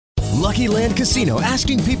Lucky Land Casino,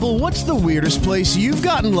 asking people, what's the weirdest place you've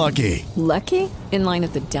gotten lucky? Lucky? In line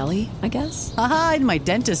at the deli, I guess? Aha, in my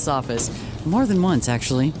dentist's office. More than once,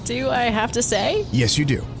 actually. Do I have to say? Yes, you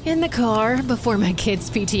do. In the car before my kids'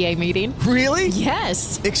 PTA meeting. Really?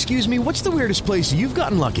 Yes. Excuse me, what's the weirdest place you've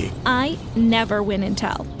gotten lucky? I never win and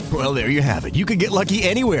tell. Well, there you have it. You can get lucky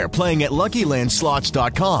anywhere, playing at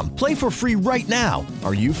LuckyLandSlots.com. Play for free right now.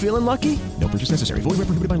 Are you feeling lucky? No purchase necessary. Void where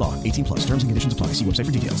prohibited by law. 18 plus. Terms and conditions apply. See website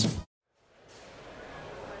for details.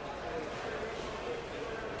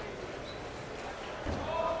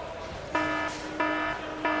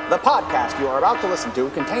 The podcast you are about to listen to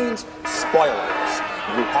contains spoilers.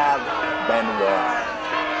 You have been warned.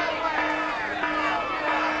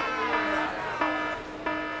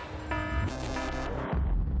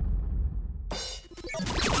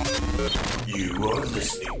 You are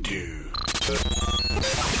listening to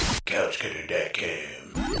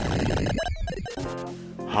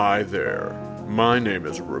CouchCutter.com. Hi there, my name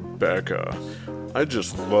is Rebecca. I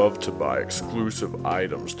just love to buy exclusive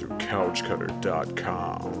items through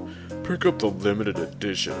CouchCutter.com. Pick up the limited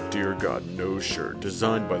edition Dear God No shirt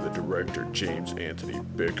designed by the director James Anthony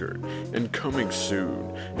Bickert, and coming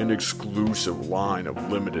soon, an exclusive line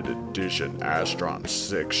of limited edition Astron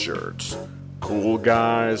 6 shirts. Cool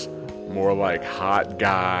guys? More like hot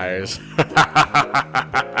guys.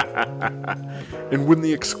 And when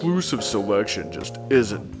the exclusive selection just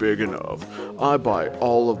isn't big enough, I buy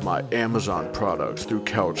all of my Amazon products through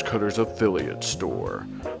Couchcutter's affiliate store.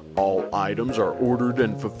 All items are ordered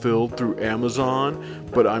and fulfilled through Amazon,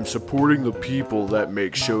 but I'm supporting the people that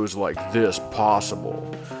make shows like this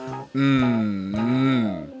possible.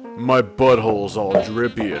 My butthole's all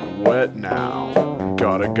drippy and wet now.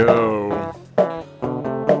 Gotta go.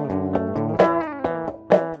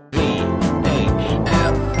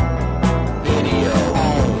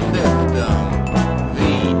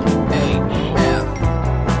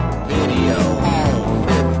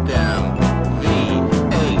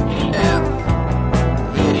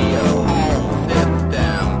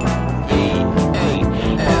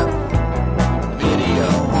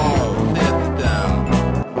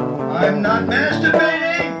 I'm not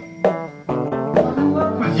masturbating! I'm in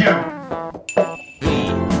love with you!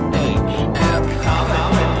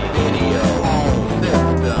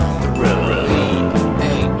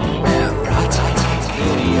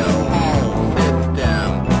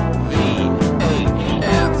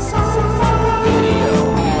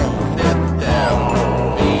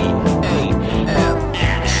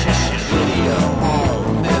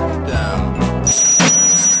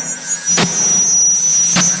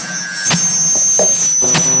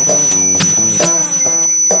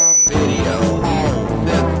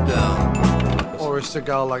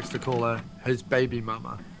 Cigar likes to call her his baby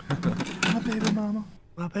mama. My baby mama.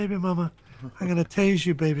 My baby mama. I'm going to tase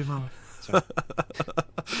you, baby mama.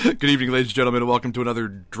 Good evening, ladies and gentlemen, and welcome to another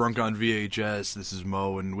Drunk on VHS. This is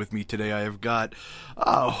Mo, and with me today I have got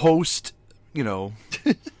a host, he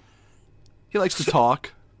likes to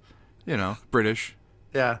talk, British.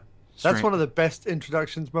 Yeah. That's one of the best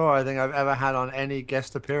introductions, Mo, I think I've ever had on any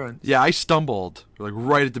guest appearance. Yeah, I stumbled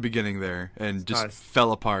right at the beginning there and just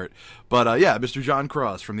fell apart. But Mr. John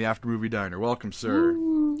Cross from the After Movie Diner. Welcome, sir.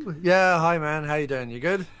 Ooh. Yeah, hi man. How you doing? You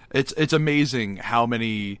good? It's amazing how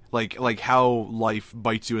many like how life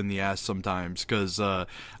bites you in the ass sometimes. Because I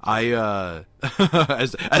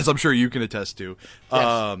as I'm sure you can attest to.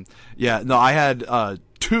 Yes. I had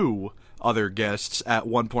two other guests at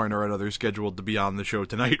one point or another scheduled to be on the show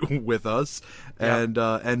tonight with us, and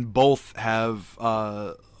both have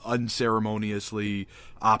unceremoniously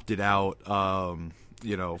opted out,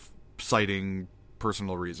 citing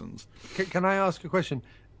personal reasons. Can I ask a question?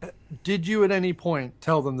 Did you at any point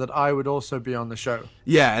tell them that I would also be on the show?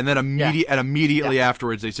 Yeah, and then immediately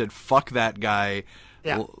afterwards they said, "Fuck that guy."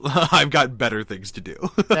 Yeah. Well, I've got better things to do.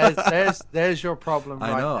 there's your problem.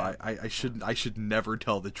 I know. I should never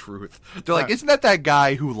tell the truth. They're like, isn't that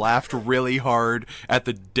guy who laughed really hard at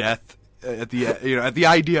the death at the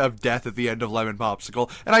idea of death at the end of Lemon Popsicle?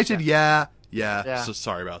 And I said, yeah. So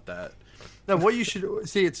sorry about that. No, what you should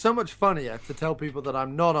see, it's so much funnier to tell people that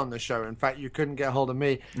I'm not on the show. In fact, you couldn't get hold of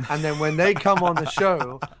me. And then when they come on the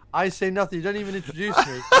show, I say nothing. You don't even introduce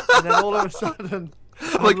me. And then all of a sudden,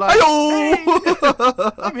 I'm like, hey,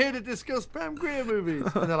 I'm here to discuss Pam Grier movies.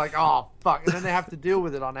 And they're like, oh, fuck. And then they have to deal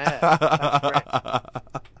with it on air.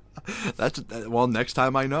 That's great. Well, next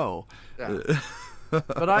time I know. Yeah.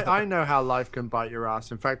 But I know how life can bite your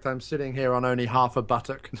ass. In fact, I'm sitting here on only half a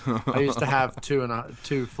buttock. I used to have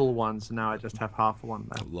two full ones, and now I just have half one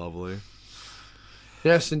left. Lovely.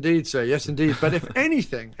 Yes, indeed, sir. Yes, indeed. But if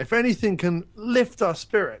anything can lift our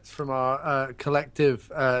spirits from our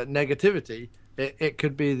collective negativity, it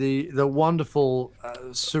could be the wonderful,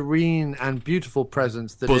 serene, and beautiful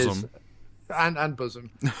presence that Bosom. is, and bosom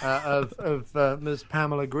of Ms.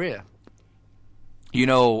 Pamela Grier. You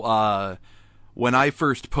know, when I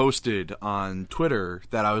first posted on Twitter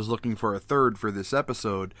that I was looking for a third for this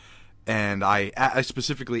episode, and I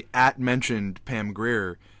specifically mentioned Pam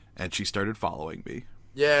Grier, and she started following me.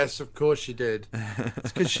 Yes, of course she did.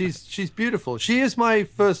 It's because she's beautiful. She is my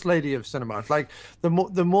first lady of cinema. It's like the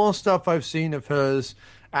more stuff I've seen of hers,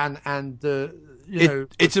 and the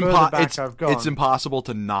it's I've gone. It's impossible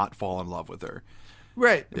to not fall in love with her.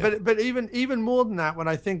 Right, Yeah. but even more than that, when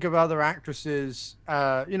I think of other actresses,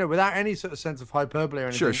 without any sort of sense of hyperbole or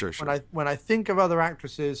anything, Sure. When I think of other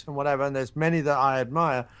actresses and whatever, and there's many that I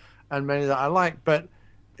admire and many that I like, but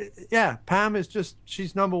yeah, Pam is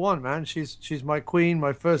she's number one, man. She's my queen,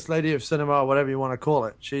 my first lady of cinema, whatever you want to call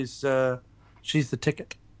it. She's the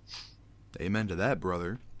ticket. Amen to that,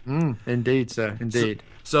 brother. Indeed, sir. Indeed.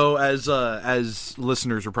 So as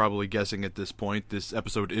listeners are probably guessing at this point, this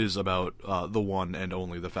episode is about the one and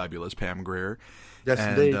only the fabulous Pam Grier. Yes,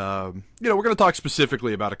 and, indeed. We're going to talk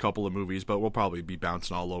specifically about a couple of movies, but we'll probably be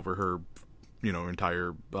bouncing all over her,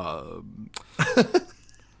 entire.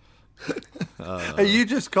 Are you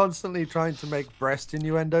just constantly trying to make breast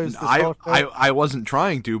innuendos? This whole show? I wasn't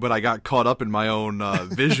trying to, but I got caught up in my own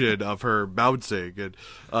vision of her bouncing and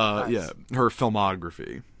Nice. her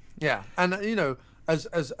filmography. Yeah, and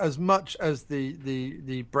as much as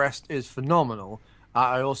the breast is phenomenal,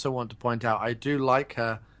 I also want to point out I do like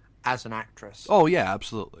her as an actress. Oh yeah,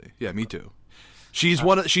 absolutely. Yeah, me too. She's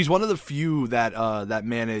one of the few that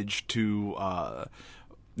managed to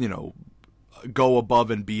go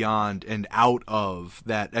above and beyond and out of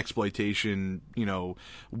that exploitation,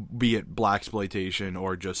 be it blaxploitation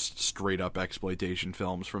or just straight up exploitation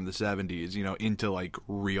films from the 70s, into like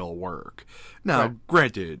real work. Now, Right.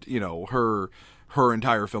 granted, her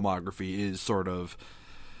entire filmography is sort of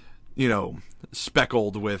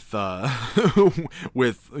speckled with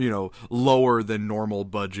with lower than normal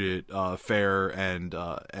budget fare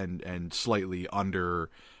and slightly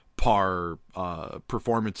under par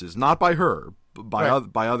performances, not by her, by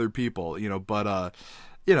other people, but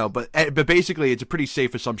basically it's a pretty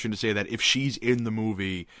safe assumption to say that if she's in the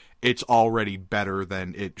movie, it's already better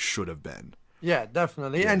than it should have been. Yeah,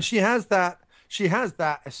 definitely. And she has that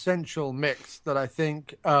essential mix that I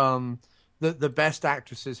think the best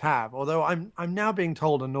actresses have. Although I'm now being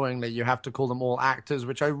told annoyingly you have to call them all actors,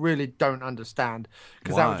 which I really don't understand,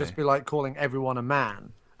 because that would just be like calling everyone a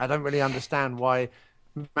man. I don't really understand why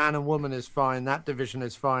man and woman is fine, that division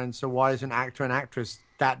is fine, so why is an actor and actress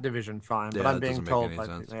that division fine? But I'm being told like,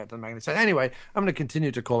 it doesn't make any sense. Anyway, I'm going to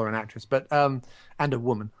continue to call her an actress, but and a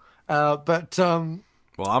woman. Well,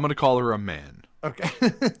 I'm going to call her a man. Okay.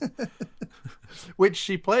 Which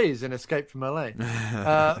she plays in Escape from LA.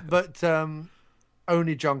 But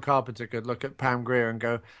only John Carpenter could look at Pam Grier and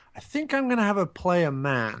go, I think I'm going to have her play a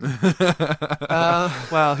man.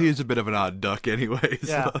 Well, he's a bit of an odd duck anyways.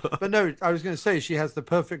 Yeah. But no, I was going to say she has the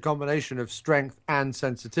perfect combination of strength and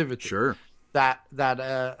sensitivity. Sure. That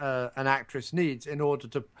an actress needs in order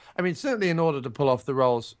to, certainly in order to pull off the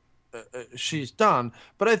roles she's done.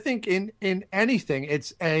 But I think in anything,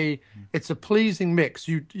 it's a pleasing mix.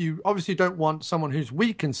 You obviously don't want someone who's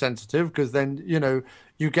weak and sensitive, because then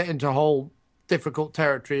you get into a whole difficult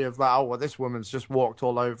territory of like, oh well, this woman's just walked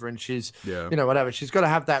all over and she's whatever. She's got to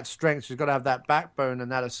have that strength, she's got to have that backbone and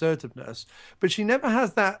that assertiveness, but she never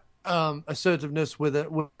has that assertiveness with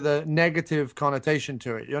a negative connotation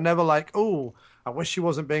to it. You're never like, oh, I wish she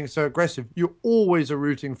wasn't being so aggressive. You always are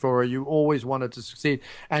rooting for her, you always want her to succeed,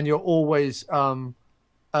 and you're always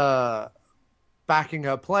backing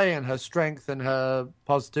her play and her strength and her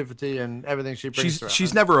positivity and everything she brings to her.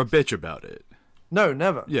 She's never a bitch about it. No,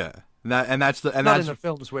 never. Yeah. Not in the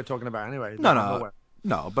films we're talking about anyway. No.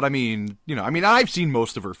 But I've seen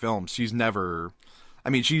most of her films. She's never.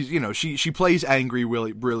 She plays angry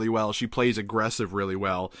really, really well. She plays aggressive really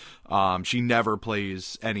well. She never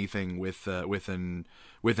plays anything with an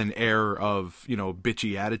air of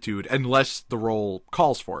bitchy attitude unless the role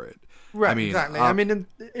calls for it. Right. Exactly.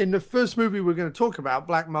 In the first movie we're going to talk about,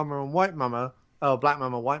 Black Mama and White Mama, Black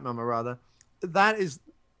Mama, White Mama rather, that is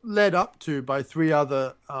led up to by three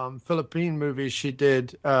other Philippine movies she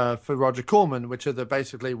did for Roger Corman, which are the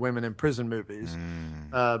basically women in prison movies.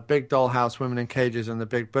 Big Dollhouse, Women in Cages, and The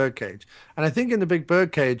Big Birdcage. And I think in The Big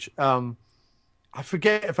Birdcage, I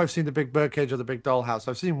forget if I've seen The Big Birdcage or The Big Dollhouse.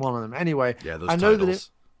 I've seen one of them. Anyway, yeah, those I know titles.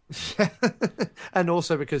 And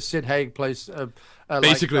also because Sid Haig plays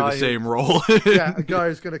basically the same role. Yeah, a guy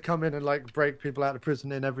who's going to come in and like break people out of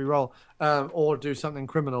prison in every role, or do something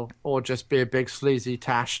criminal, or just be a big sleazy,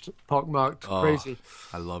 tashed, pockmarked crazy.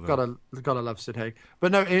 I love it. Gotta love Sid Haig.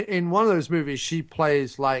 But no, in one of those movies, she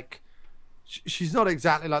plays like she's not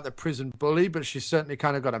exactly like the prison bully, but she's certainly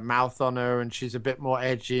kind of got a mouth on her, and she's a bit more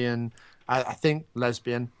edgy and I think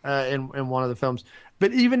lesbian in one of the films.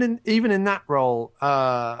 But even in that role,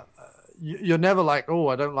 you're never like, oh,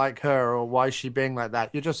 I don't like her, or why is she being like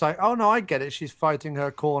that? You're just like, oh no, I get it. She's fighting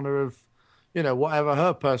her corner of, whatever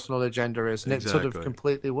her personal agenda is, and It sort of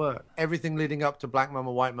completely worked. Everything leading up to Black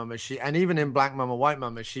Mama, White Mama, and even in Black Mama, White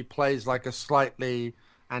Mama, she plays like a slightly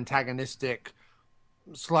antagonistic,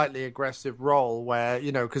 slightly aggressive role where,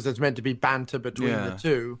 because there's meant to be banter between the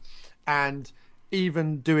two, and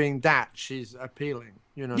even doing that, she's appealing.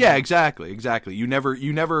 Yeah, exactly. You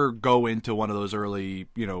never go into one of those early,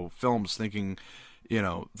 films thinking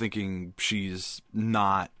she's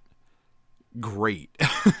not great.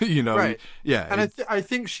 Right. Yeah. And I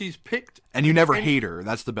think she's picked, and you never hate her.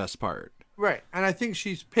 That's the best part. Right. And I think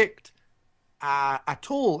she's picked at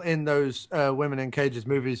all in those Women in Cages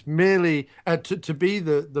movies merely to be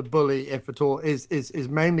the bully, if at all, is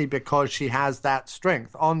mainly because she has that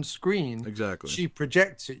strength on screen. Exactly. She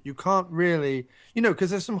projects it. You can't really,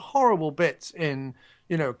 because there's some horrible bits in,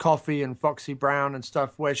 Coffee and Foxy Brown and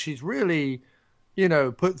stuff where she's really,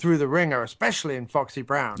 put through the ringer, especially in Foxy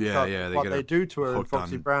Brown. Yeah. What they do to her in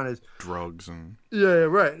Foxy Brown is drugs and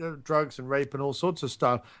drugs and rape and all sorts of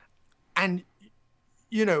stuff. And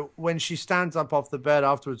when she stands up off the bed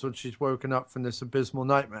afterwards, when she's woken up from this abysmal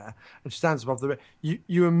nightmare, and she stands up off the bed,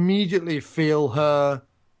 you immediately feel her.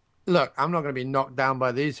 Look, I'm not going to be knocked down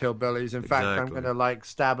by these hillbillies. In fact, I'm going to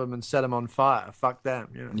stab them and set them on fire. Fuck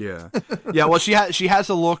them. Yeah, yeah. Well, she has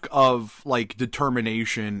a look of like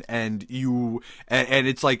determination, and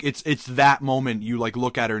it's like it's that moment you like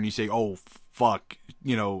look at her and you say, oh fuck.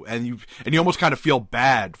 And you almost kind of feel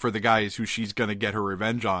bad for the guys who she's gonna get her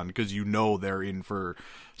revenge on, because they're in for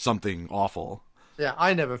something awful. Yeah,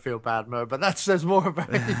 I never feel bad, Mo, but that says more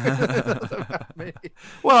about me.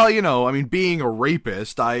 Well, being a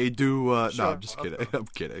rapist, I do. Sure. No, I'm just kidding. I'm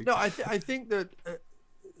kidding. No, I think that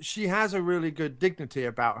she has a really good dignity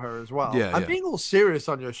about her as well. Yeah, I'm being all serious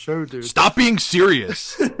on your show, dude. Stop being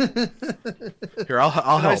serious. Here, I'll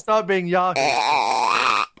help. I start being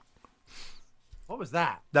yucky. What was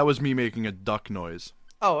that? That was me making a duck noise.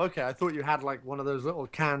 Oh, okay. I thought you had like one of those little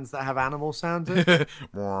cans that have animal sounds in. But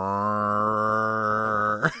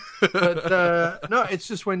no, it's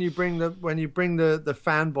just when you bring the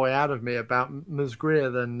fanboy out of me about Ms. Grier,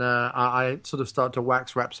 then I sort of start to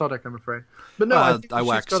wax rhapsodic, I'm afraid. But no, I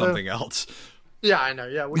wax something else. Yeah, I know.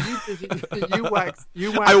 Yeah, well, you wax.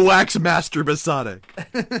 I wax masturbasonic.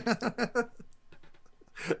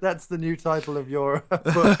 That's the new title of your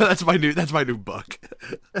book. That's my new book.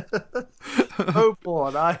 Oh,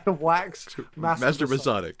 porn! I wax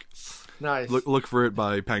masturbasonic. Nice. Look for it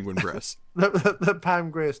by Penguin Press. the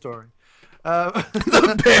Pam Grier story.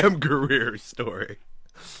 The Pam Grier story.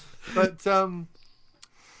 But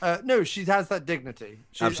no, she has that dignity.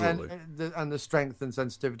 Absolutely. And the strength and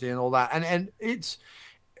sensitivity and all that. And it's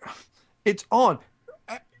on.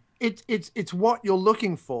 It's what you're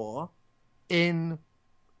looking for in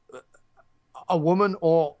a woman,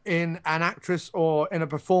 or in an actress, or in a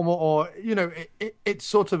performer, or it's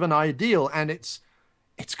sort of an ideal, and it's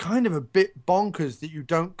kind of a bit bonkers that you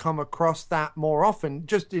don't come across that more often,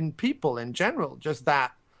 just in people in general, just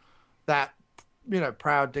that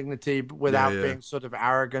proud dignity without being sort of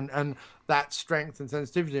arrogant, and that strength and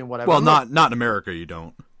sensitivity and whatever. Well, not in America, you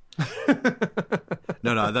don't.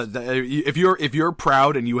 No. If you're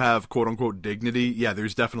proud and you have quote unquote dignity, yeah,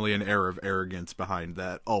 there's definitely an air of arrogance behind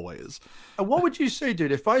that always. And what would you say,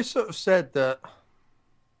 dude, if I sort of said that,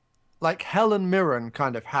 like Helen Mirren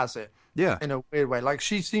kind of has it, in a weird way, like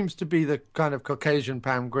she seems to be the kind of Caucasian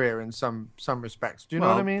Pam Grier in some respects. Do you know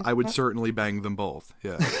what I mean? I would certainly bang them both.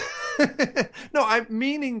 Yeah. No, I'm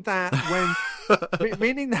meaning that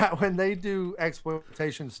when they do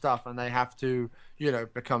exploitation stuff and they have to,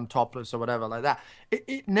 become topless or whatever like that,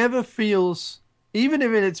 it never feels, even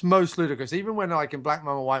if it's most ludicrous, even when like in Black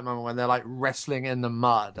Mama, White Mama, when they're like wrestling in the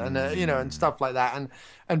mud and and stuff like that,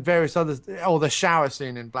 and various others, or the shower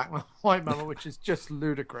scene in Black Mama, White Mama, which is just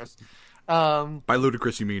ludicrous. By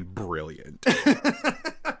ludicrous, you mean brilliant.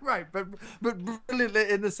 Right, but brilliantly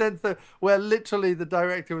in the sense that where literally the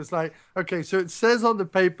director was like, okay, so it says on the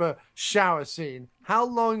paper shower scene. How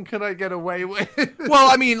long can I get away with?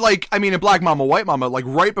 Well, I mean, in Black Mama, White Mama, like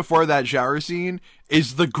right before that shower scene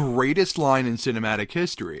is the greatest line in cinematic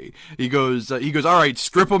history. He goes, all right,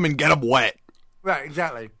 strip them and get them wet. Right,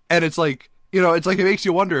 exactly. And it's like, it makes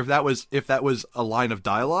you wonder if that was a line of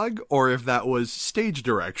dialogue or if that was stage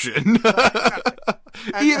direction.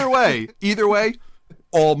 Either way,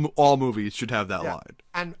 all movies should have that line.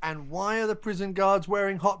 And why are the prison guards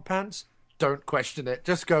wearing hot pants? Don't question it.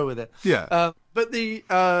 Just go with it. Yeah. But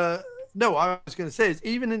no, I was going to say is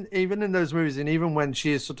even in those movies, and even when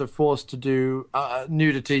she is sort of forced to do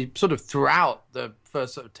nudity sort of throughout the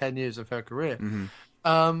first sort of 10 years of her career,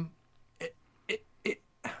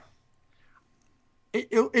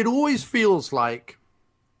 it always feels like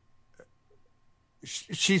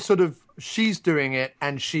she's doing it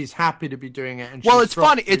and she's happy to be doing it. And well, it's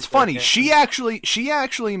funny. She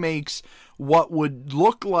actually makes what would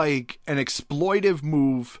look like an exploitive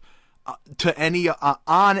move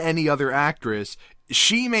on any other actress.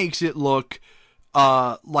 She makes it look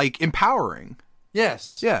like empowering.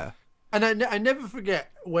 Yes. Yeah. And I never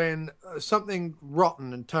forget when something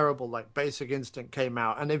rotten and terrible like Basic Instinct came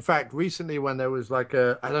out. And in fact, recently when there was like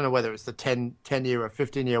I don't know whether it's the 10 year or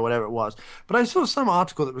 15 year, whatever it was, but I saw some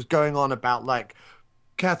article that was going on about like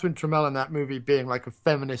Catherine Tremell in that movie being like a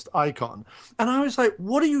feminist icon. And I was like,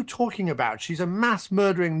 what are you talking about? She's a mass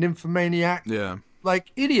murdering nymphomaniac. Yeah.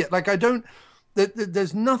 Like idiot. Like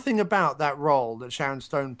there's nothing about that role that Sharon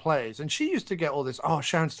Stone plays. And she used to get all this,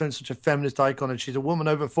 Sharon Stone's such a feminist icon and she's a woman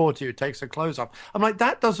over 40 who takes her clothes off. I'm like,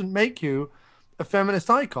 that doesn't make you a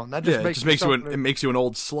feminist icon. That just it makes you an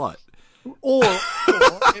old slut.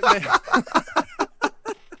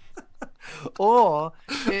 Or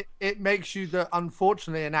it makes you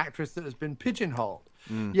unfortunately an actress that has been pigeonholed.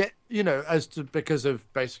 Yet, because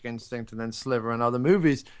of Basic Instinct and then Sliver and other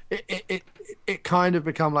movies, it kind of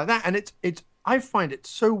become like that. And it's I find it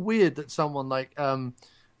so weird that someone like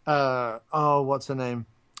what's her name?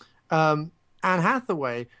 Anne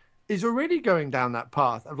Hathaway is already going down that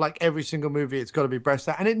path of like every single movie it's got to be breast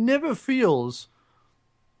out. And it never feels,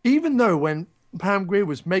 even though when Pam Grier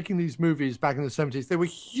was making these movies back in the 70s, they were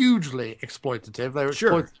hugely exploitative. They were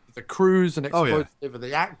exploitative of the crews and exploitative of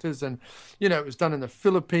the actors. And, it was done in the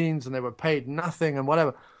Philippines and they were paid nothing and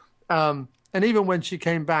whatever. And even when she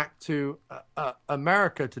came back to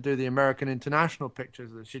America to do the American International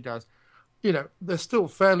pictures that she does, they're still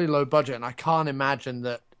fairly low budget. And I can't imagine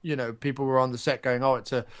that, people were on the set going,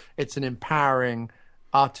 it's an empowering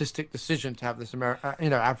artistic decision to have this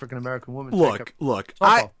African American woman. Look.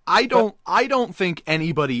 I don't think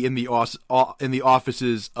anybody in the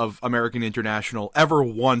offices of American International ever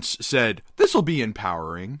once said this will be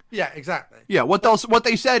empowering. Yeah, exactly. Yeah, what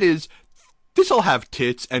they said is this will have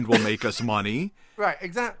tits and will make us money. Right,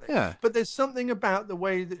 exactly. Yeah. But there's something about the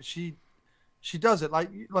way that she does it,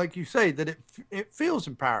 like you say, that it feels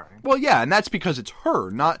empowering. Well, yeah, and that's because it's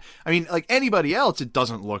her, not. I mean, like anybody else, it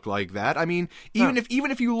doesn't look like that. I mean, even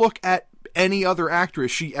if you look at any other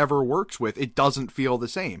actress she ever works with, it doesn't feel the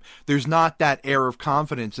same. There's not that air of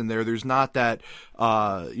confidence in there. There's not that,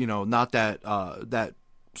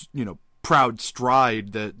 proud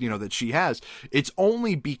stride that that she has. It's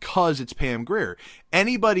only because it's Pam Grier.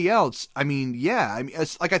 Anybody else, I mean,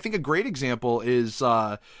 it's like I think a great example is.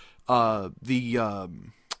 What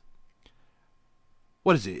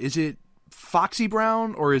is it? Is it Foxy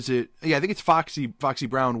Brown or is it? Yeah, I think it's Foxy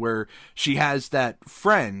Brown, where she has that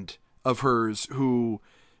friend of hers who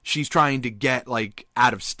she's trying to get like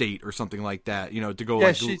out of state or something like that, to go.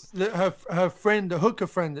 Yeah, her friend, the hooker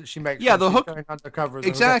friend that she makes. Yeah, the going undercover.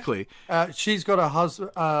 Exactly. She's got a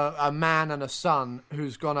husband, a man, and a son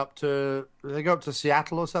who's gone up to. They go up to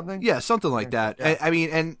Seattle or something. Yeah, something like that. Yeah. I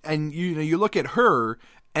mean, and you look at her.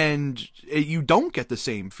 And you don't get the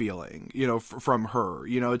same feeling, from her.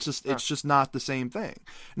 It's just not the same thing.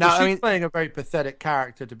 Now, she's playing a very pathetic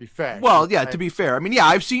character, to be fair. Well, yeah, to be fair. I mean, yeah,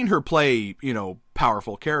 I've seen her play,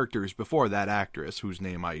 powerful characters before. That actress, whose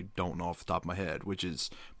name I don't know off the top of my head, which is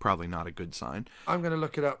probably not a good sign. I'm going to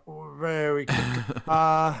look it up very quickly.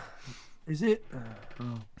 Is it?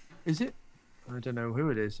 Is it? I don't know who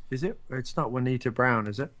it is. Is it? It's not Juanita Brown,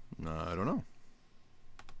 is it? I don't know.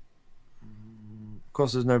 Of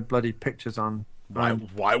course, there's no bloody pictures on.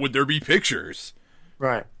 Why would there be pictures?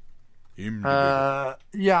 Right. Yeah,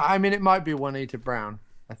 I mean, it might be Juanita Brown.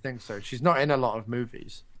 I think so. She's not in a lot of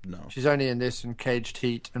movies. No. She's only in this and Caged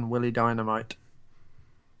Heat and Willie Dynamite.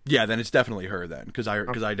 Yeah, then it's definitely her then, because I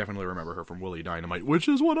definitely remember her from Willie Dynamite, which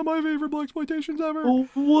is one of my favorite Blaxploitations ever. Oh,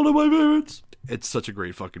 one of my favorites. It's such a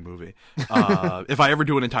great fucking movie. If I ever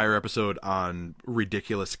do an entire episode on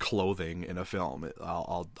ridiculous clothing in a film,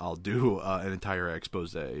 I'll do an entire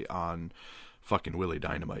expose on fucking Willie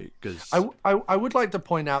Dynamite. Because I would like to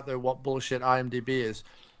point out though what bullshit IMDb is.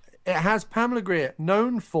 It has Pamela Grier,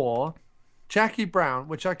 known for Jackie Brown,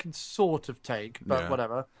 which I can sort of take, but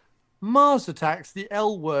whatever. Mars Attacks, The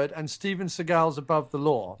L Word, and Steven Seagal's Above the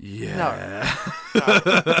Law. Yeah.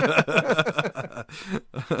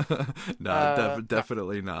 No.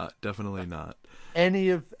 Definitely not. Definitely not. Any.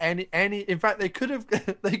 In fact, they could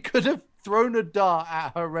have thrown a dart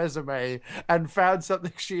at her resume and found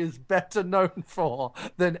something she is better known for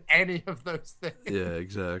than any of those things. Yeah,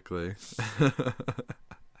 exactly.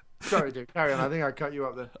 Sorry, dude. Carry on. I think I cut you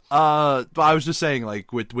up there. But I was just saying,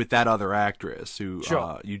 like with that other actress who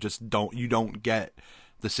you just don't get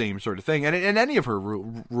the same sort of thing, and in any of her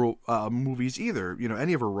movies either,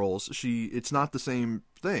 any of her roles, it's not the same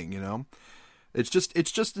thing, It's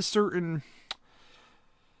just a certain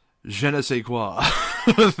je ne sais quoi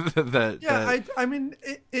I mean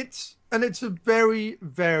it's a very,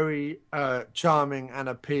 very charming and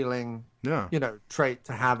appealing trait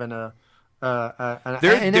to have in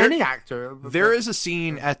any actor. There is a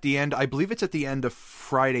scene at the end, I believe it's at the end of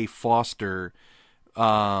Friday Foster,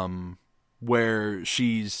 where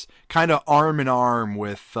she's kind of arm in arm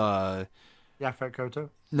with Yaphet Kotto.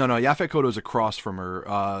 No, Yaphet Kotto's across from her.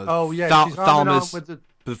 She's arm in arm with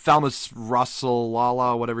the Thalmus Russell,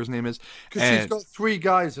 whatever his name is. Because she's got 3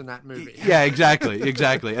 guys in that movie. Yeah, exactly.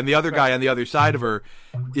 And the other guy on the other side of her,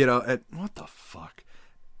 and what the fuck?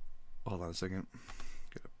 Hold on a second.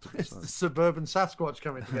 It's the suburban Sasquatch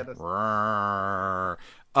coming together.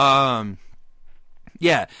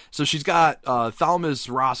 Yeah, so she's got Thalmus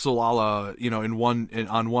Rasulala,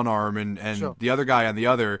 on one arm and the other guy on the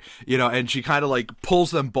other, and she kind of like pulls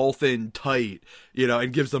them both in tight,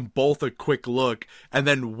 and gives them both a quick look, and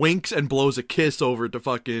then winks and blows a kiss over to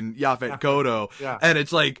fucking Yaphet Kotto, and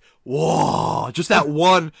it's like, whoa, just that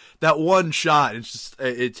one shot,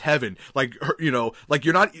 it's heaven. Like her, like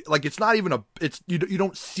you're not, like it's not even you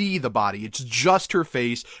don't see the body, it's just her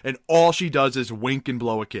face, and all she does is wink and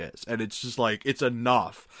blow a kiss, and it's just like, it's enough.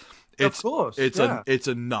 Of course, it's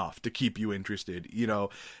enough to keep you interested,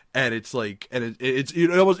 and it's like, and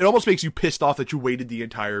it almost makes you pissed off that you waited the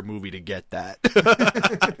entire movie to get that.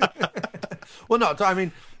 Well, no, I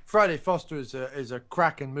mean, Friday Foster is a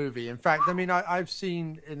cracking movie. In fact, I mean, I've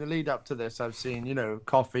seen in the lead up to this, I've seen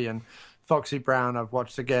Coffee and Foxy Brown. I've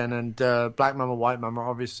watched again, and Black Mama, White Mama,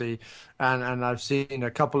 obviously, and I've seen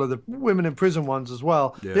a couple of the women in prison ones as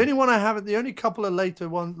well. Yeah. The only one I haven't, the only couple of later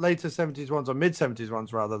 70s ones, or mid 70s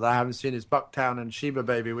ones rather, that I haven't seen is Bucktown and Sheba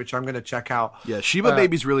Baby, which I'm going to check out. Yeah, Sheba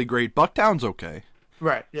Baby's really great. Bucktown's okay.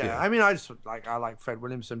 Right, yeah. I mean, I like Fred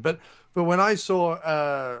Williamson, but when I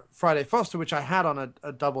saw Friday Foster, which I had on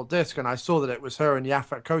a double disc, and I saw that it was her and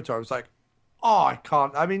Yaphet Kotto, I was like, oh, I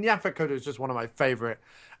can't. I mean, Yaphet Kotto is just one of my favorite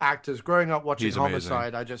actors. Growing up watching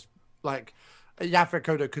Homicide, I just like Yaphet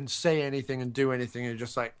Kotto can say anything and do anything, and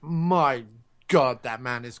just like, my God, that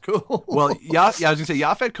man is cool. Well, I was gonna say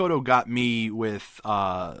Yaphet Kotto got me with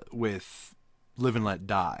Live and Let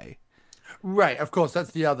Die. Right, of course, that's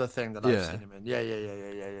the other thing that I've seen him in. Yeah.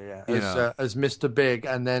 As Mr. Big,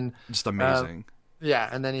 and then just amazing.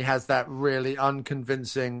 And then he has that really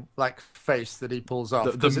unconvincing face that he pulls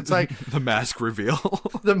off. Because it's like the mask reveal.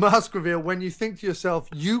 The mask reveal, when you think to yourself,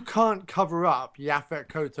 you can't cover up Yaphet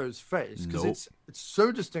Kotto's face because it's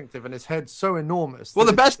so distinctive and his head's so enormous. Well,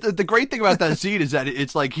 the great thing about that scene is that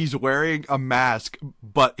it's like he's wearing a mask,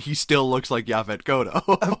 but he still looks like Yaphet Kotto.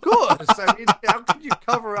 Of course. I mean, how could you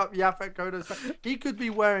cover up Yaphet Kotto's face? He could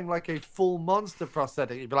be wearing like a full monster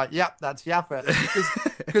prosthetic. You'd be like, yep, that's Yaphet.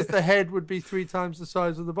 Because the head would be 3 times the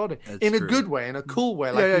size of the body. That's in true. A good way, in a cool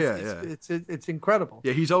way. It's incredible.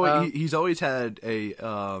 Yeah, he's always had a.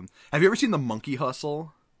 Have you ever seen The Monkey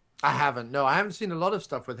Hustle? I haven't. No, I haven't seen a lot of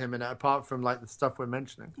stuff with him in it, apart from the stuff we're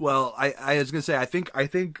mentioning. Well, I was gonna say, I think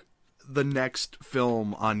the next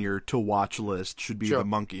film on your to watch list should be The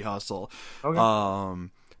Monkey Hustle. Okay.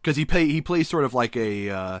 Because he plays sort of like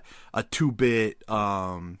a 2-bit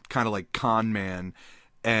kind of like con man.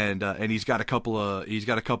 And he's got a couple of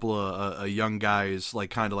young guys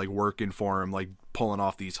like kind of like working for him, like pulling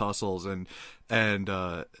off these hustles, and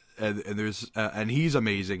there's and he's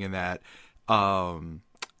amazing in that. And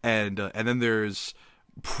then there's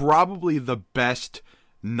probably the best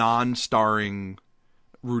non-starring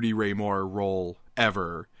Rudy Ray Moore role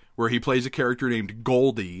ever, where he plays a character named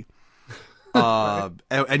Goldie.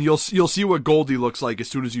 And you'll see what Goldie looks like as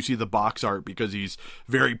soon as you see the box art, because he's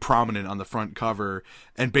very prominent on the front cover.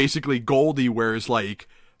 And basically Goldie wears like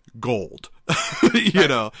gold, you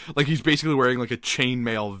know, like he's basically wearing like a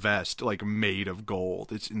chainmail vest, like made of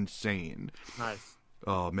gold. It's insane. Nice.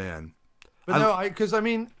 Oh man. But no, because I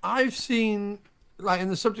mean, I've seen, like, in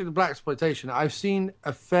the subject of blaxploitation, I've seen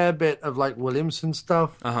a fair bit of like Williamson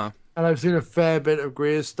stuff, and I've seen a fair bit of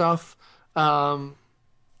Grier stuff. You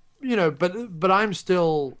know, but I'm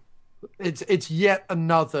still, it's yet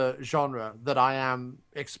another genre that I am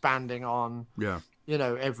expanding on. Yeah. You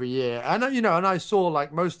know, every year, and you know, and I saw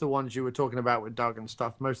like most of the ones you were talking about with Doug and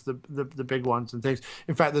stuff, most of the big ones and things.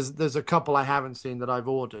 In fact, there's a couple I haven't seen that I've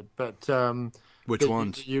ordered, but which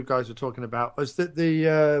ones you guys were talking about? Was that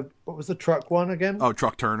the what was the truck one again? Oh,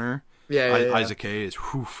 Truck Turner. Yeah. Isaac Hayes.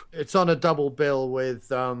 Whew. It's on a double bill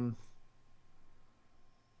with I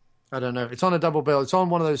don't know. It's on a double bill. It's on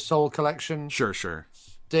one of those Soul Collection Sure.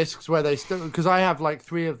 discs where they still, because I have like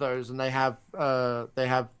 3 of those, and they have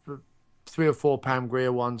 3 or 4 Pam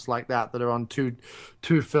Grier ones like that are on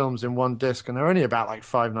two films in one disc, and they're only about like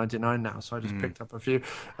 $5.99 now. So I just picked up a few.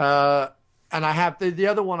 And I have the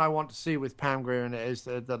other one I want to see with Pam Grier in it is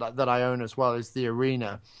that I own as well, is The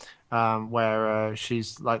Arena, where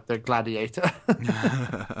she's like the gladiator.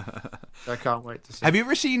 I can't wait to see. Have you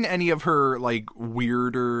ever seen any of her like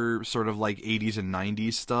weirder sort of like 80s and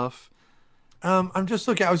 90s stuff? I'm just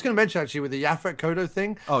looking. I was going to mention actually with the Yaphet Kotto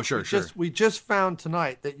thing. Oh, sure. We just found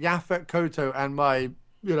tonight that Yaphet Kotto and my,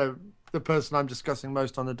 you know, the person I'm discussing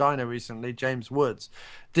most on the diner recently, James Woods,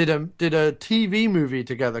 did a TV movie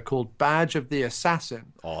together called Badge of the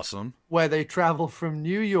Assassin. Awesome. Where they travel from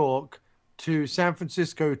New York to San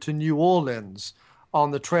Francisco to New Orleans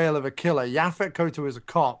on the trail of a killer. Yaphet Kotto is a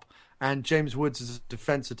cop, and James Woods is a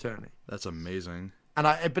defense attorney. That's amazing.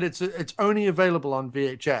 But it's only available on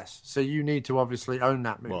VHS, so you need to obviously own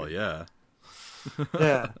that movie. Well, yeah.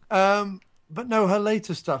 Yeah. But no, her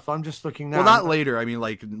later stuff, I'm just looking now. Well, not later. I mean,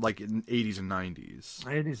 like in 80s and 90s.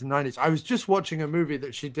 80s and 90s. I was just watching a movie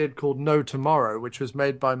that she did called No Tomorrow, which was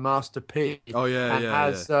made by Master P. Oh, yeah, and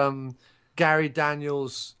has Gary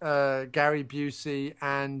Daniels, Gary Busey,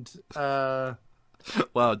 and...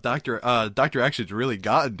 Wow, Dr. Action's really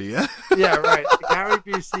gotten to you. Yeah, right. Gary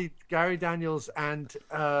Busey, Gary Daniels, and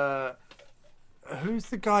who's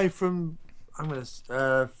the guy from...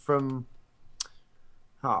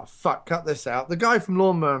 Oh, fuck, cut this out. The guy from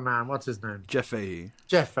Lawnmower Man, what's his name? Jeff Fahey.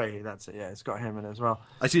 Jeff Fahey, that's it, yeah. It's got him in it as well.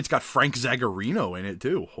 I see it's got Frank Zagarino in it,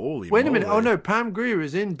 too. Holy Wait moly. a minute. Oh, no, Pam Grier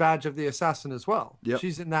is in Badge of the Assassin as well. Yep.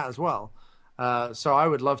 She's in that as well. So I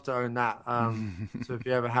would love to own that. So if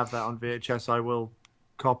you ever have that on VHS, I will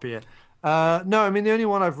copy it. No, I mean, the only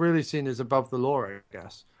one I've really seen is Above the Law, I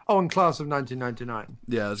guess. Oh, and Class of 1999.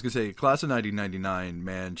 Yeah, I was going to say, Class of 1999,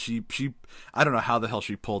 man, she I don't know how the hell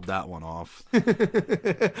she pulled that one off.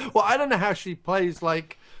 Well, I don't know how she plays,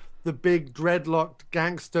 like, the big dreadlocked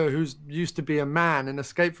gangster who's used to be a man in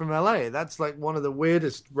Escape from L.A. That's, like, one of the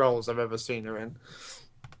weirdest roles I've ever seen her in.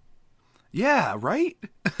 Yeah, right?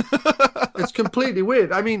 It's completely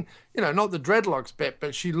weird. I mean, you know, not the dreadlocks bit,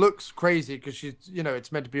 but she looks crazy because she's, you know,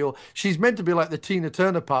 it's meant to be she's meant to be like the Tina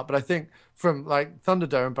Turner part, but I think from like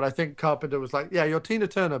Thunderdome, but I think Carpenter was like, yeah, you're Tina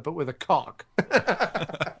Turner, but with a cock.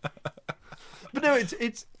 But no,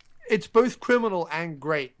 it's both criminal and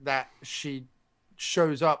great that she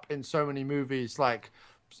shows up in so many movies, like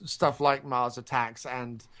stuff like Mars Attacks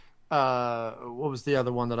and what was the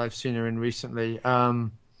other one that I've seen her in recently?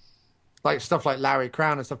 Like stuff like Larry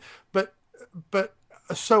Crown and stuff, but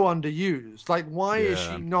so underused. Like, why is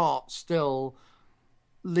she not still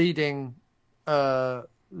leading in her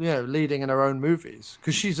own movies?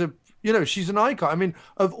 Because she's an icon. I mean,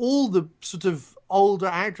 of all the sort of older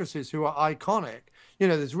actresses who are iconic, you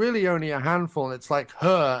know, there's really only a handful, and it's like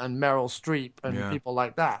her and Meryl Streep and people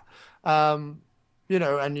like that. You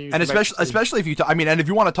know, and especially if you, and if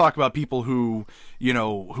you want to talk about people who, you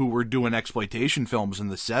know, who were doing exploitation films in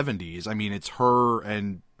the 70s, I mean, it's her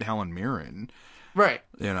and Helen Mirren, right?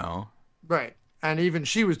 You know, right, and even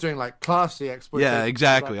she was doing like classy exploitation. Yeah,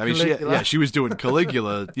 exactly. Like I mean, she was doing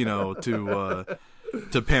Caligula, you know,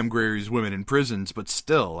 to Pam Grier's Women in Prisons, but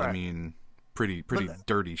still, right. I mean, pretty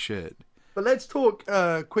dirty shit. But let's talk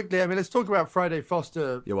quickly. I mean, let's talk about Friday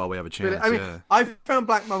Foster. Yeah, while we have a chance. I mean, I found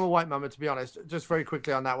Black Mama, White Mama, to be honest, just very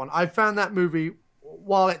quickly on that one. I found that movie,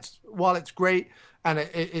 while it's great and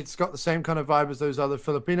it's got the same kind of vibe as those other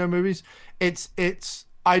Filipino movies, it's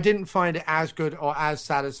I didn't find it as good or as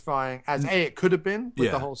satisfying as it could have been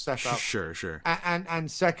with the whole setup. Sure.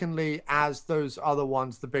 And secondly, as those other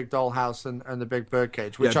ones, the Big Dollhouse and the Big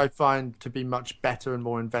Birdcage, which I find to be much better and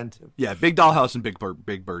more inventive. Yeah, Big Dollhouse and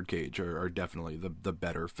Big Birdcage are definitely the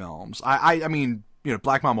better films. I mean,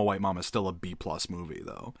 Black Mama White Mama is still a B+ movie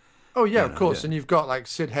though. Oh yeah, of course. Yeah. And you've got like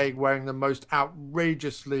Sid Haig wearing the most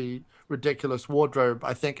outrageously ridiculous wardrobe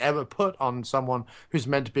I think ever put on someone who's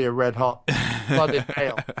meant to be a red hot blooded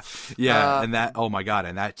male. Yeah, and that, oh my God,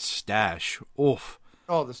 and that stash. Oof.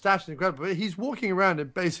 Oh, the stash is incredible. He's walking around in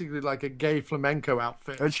basically like a gay flamenco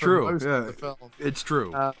outfit. It's true. Most of the film. It's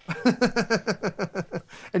true.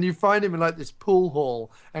 And you find him in like this pool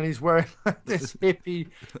hall, and he's wearing like this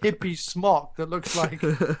hippie smock that looks like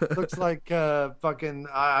fucking.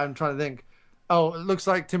 I'm trying to think. Oh, it looks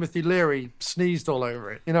like Timothy Leary sneezed all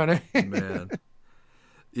over it. You know what I mean? Man.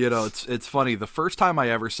 It's funny. The first time I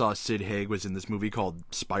ever saw Sid Haig was in this movie called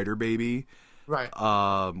Spider Baby. Right.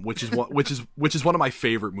 Which is one of my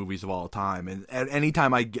favorite movies of all time, and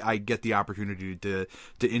anytime I get the opportunity to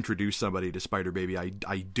introduce somebody to Spider Baby, I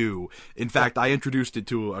do. In fact, I introduced it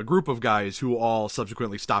to a group of guys who all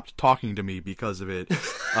subsequently stopped talking to me because of it.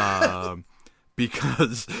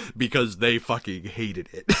 Because they fucking hated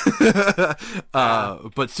it.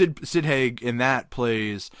 But Sid Haig in that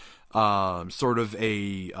plays sort of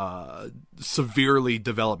a severely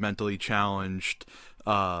developmentally challenged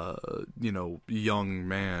young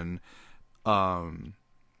man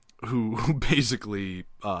who basically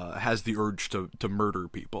has the urge to murder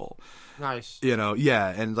people. Nice.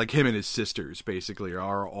 And like him and his sisters basically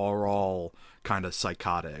are all kind of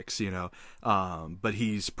psychotics, but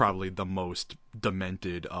he's probably the most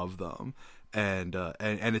demented of them. And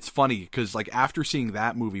it's funny because like after seeing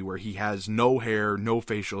that movie where he has no hair, no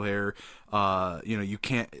facial hair, you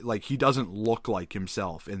can't, like, he doesn't look like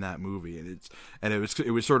himself in that movie, and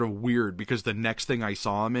it was sort of weird because the next thing I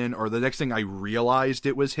saw him in, or the next thing I realized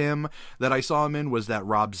it was him that I saw him in, was that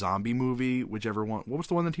Rob Zombie movie, whichever one. What was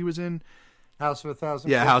the one that he was in? House of a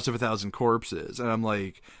Thousand. Yeah, Corpses. House of a Thousand Corpses, and I'm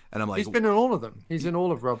like, he's been in all of them. He's in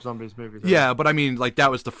all of Rob Zombie's movies. Yeah, but I mean, like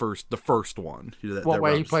that was the first one.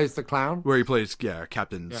 Where he plays the clown? Where he plays,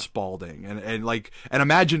 Captain Spaulding, and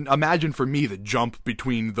imagine for me the jump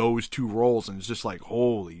between those two roles, and it's just like,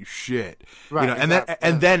 holy shit, right?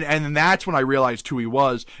 And then that's when I realized who he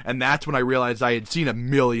was, and that's when I realized I had seen a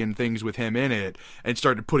million things with him in it, and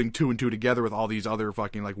started putting two and two together with all these other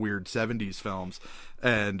fucking like weird '70s films.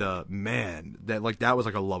 And man, that was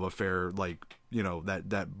like a love affair, like,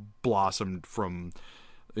 that blossomed from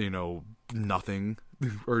nothing,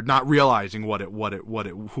 or not realizing who it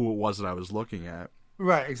was that I was looking at.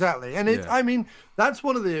 Right, exactly. And I mean, that's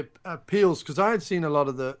one of the appeals, because I had seen a lot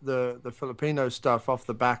of the Filipino stuff off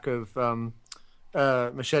the back of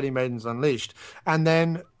Machete Maidens Unleashed, and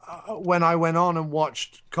then when I went on and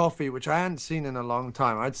watched Coffee, which I hadn't seen in a long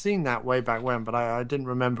time. I'd seen that way back when, but I didn't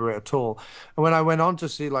remember it at all. And when I went on to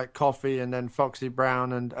see like Coffee and then Foxy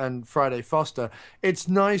Brown and Friday Foster, it's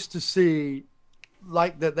nice to see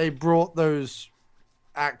like that they brought those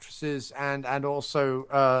actresses and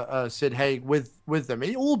also Sid Haig with them,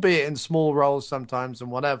 albeit in small roles sometimes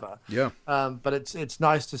and whatever. Yeah. But it's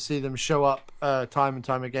nice to see them show up time and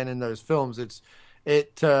time again in those films.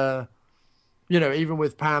 Even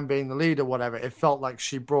with Pam being the lead or whatever, it felt like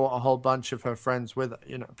she brought a whole bunch of her friends with her,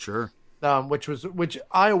 Sure. Which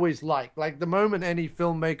I always like. Like the moment any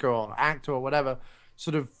filmmaker or actor or whatever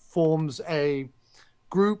sort of forms a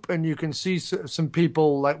group and you can see some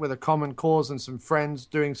people like with a common cause and some friends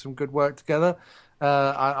doing some good work together.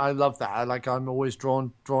 I love that. I'm always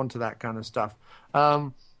drawn to that kind of stuff.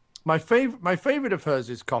 My favorite of hers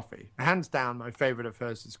is Coffee. Hands down, my favorite of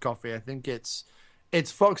hers is Coffee. I think it's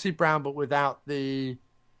Foxy Brown, but without the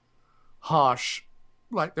harsh,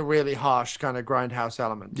 like the really harsh kind of grindhouse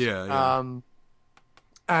elements. Yeah.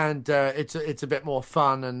 And it's a bit more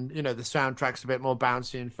fun, and the soundtrack's a bit more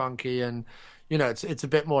bouncy and funky, and it's a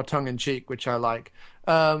bit more tongue in cheek, which I like.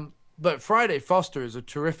 But Friday Foster is a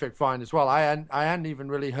terrific find as well. I hadn't even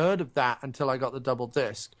really heard of that until I got the double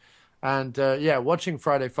disc, and watching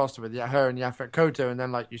Friday Foster with her and Yaphet Kotto, and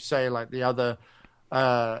then like you say, like the other.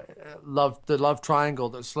 The love triangle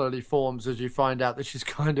that slowly forms as you find out that she's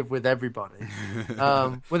kind of with everybody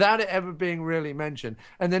without it ever being really mentioned.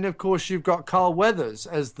 And then of course you've got Carl Weathers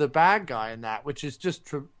as the bad guy in that, which is just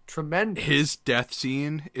tremendous. His death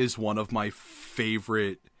scene is one of my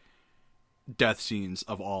favorite death scenes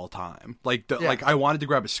of all time. Like I wanted to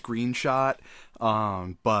grab a screenshot,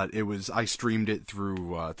 but I streamed it through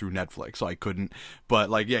Netflix, so I couldn't. But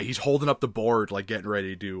he's holding up the board, like getting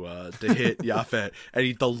ready to hit Yaphet,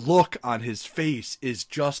 and the look on his face is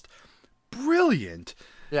just brilliant.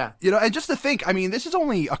 Yeah. You know, and just to think, I mean, this is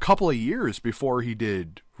only a couple of years before he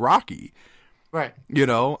did Rocky. Right. You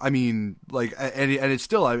know, I mean, like, and it's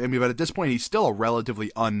still, I mean, but at this point, he's still a relatively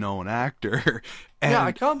unknown actor. And yeah,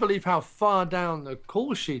 I can't believe how far down the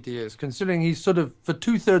call sheet he is, considering he's sort of, for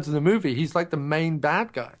 2/3 of the movie, he's like the main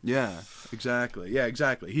bad guy. Yeah, exactly. Yeah,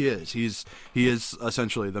 exactly. He is. He is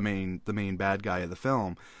essentially the main bad guy of the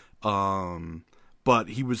film. But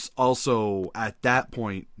he was also at that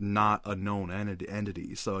point not a known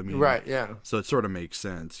entity. So I mean, right? Yeah. So it sort of makes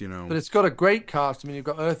sense, you know. But it's got a great cast. I mean, you've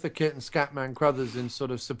got Eartha Kitt and Scatman Crothers in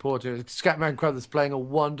sort of support. Scatman Crothers playing a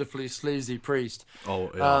wonderfully sleazy priest.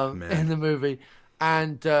 Oh, yeah, man. In the movie,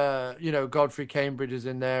 and you know, Godfrey Cambridge is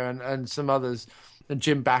in there, and some others, and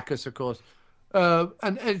Jim Backus, of course.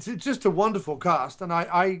 And it's just a wonderful cast, and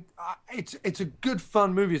it's a good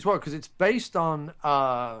fun movie as well because it's based on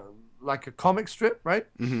like a comic strip, right?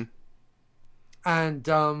 Mm-hmm.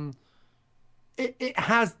 And it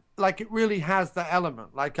has, like, it really has that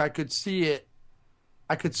element. Like I could see it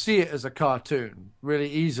as a cartoon really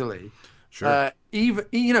easily. Sure.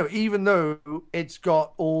 Even though it's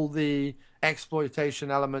got all the exploitation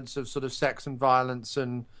elements of sort of sex and violence,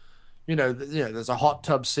 and there's a hot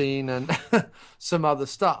tub scene and some other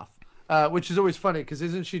stuff. Which is always funny because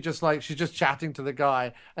isn't she just like, she's just chatting to the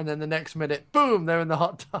guy and then the next minute, boom, they're in the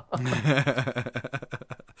hot tub.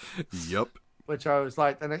 Yep. Which I was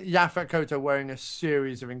like, and Yaphet Kotto wearing a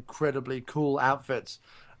series of incredibly cool outfits,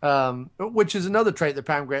 which is another trait that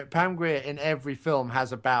Pam Grier in every film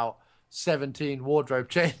has about 17 wardrobe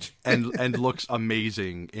changes. and looks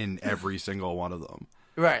amazing in every single one of them.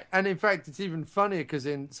 Right, and in fact, it's even funnier because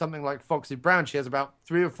in something like Foxy Brown, she has about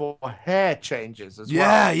 3 or 4 hair changes as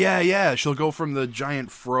well. Yeah. She'll go from the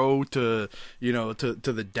giant fro to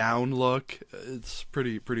the down look. It's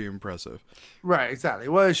pretty impressive. Right, exactly.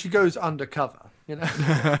 Well, she goes undercover.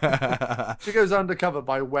 She goes undercover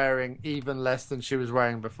by wearing even less than she was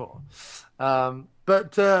wearing before.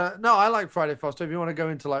 But no, I like Friday Foster. If you want to go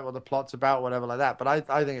into like what the plot's about, whatever like that. But I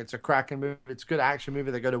think it's a cracking movie. It's a good action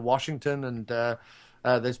movie. They go to Washington and.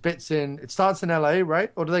 There's bits it starts in LA,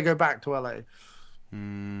 right? Or do they go back to LA?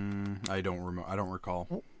 I don't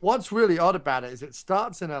recall. What's really odd about it is it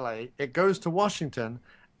starts in LA, it goes to Washington,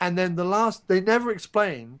 and then they never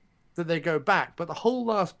explain that they go back, but the whole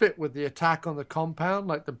last bit with the attack on the compound,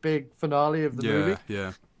 like the big finale of the movie.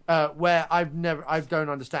 Yeah. Where I don't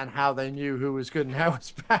understand how they knew who was good and how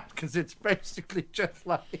was bad, because it's basically just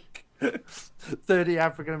like 30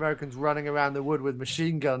 African Americans running around the wood with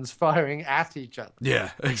machine guns firing at each other. Yeah,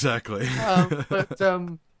 exactly. But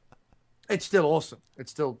it's still awesome. It's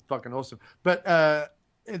still fucking awesome. But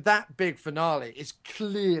that big finale is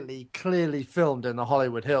clearly filmed in the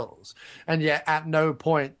Hollywood Hills, and yet at no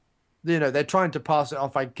point, they're trying to pass it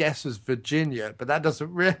off, I guess, as Virginia, but that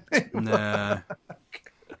doesn't really Nah.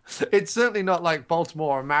 It's certainly not like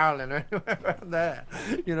Baltimore or Maryland or anywhere around there.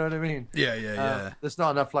 You know what I mean? Yeah. There's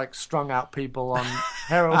not enough like strung out people on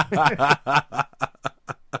heroin.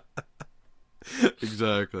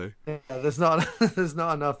 Exactly. Yeah, there's not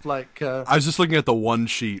enough like. I was just looking at the one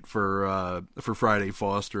sheet for Friday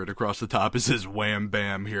Foster, and across the top it says "Wham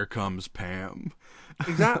Bam, here comes Pam."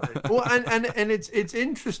 Exactly. Well, and it's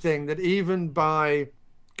interesting that even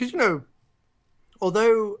because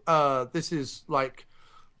although this is like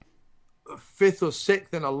 5th or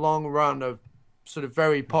 6th in a long run of sort of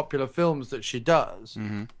very popular films that she does,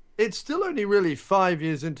 mm-hmm. It's still only really 5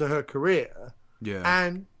 years into her career.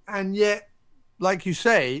 Yeah. And yet, like you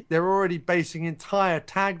say, they're already basing entire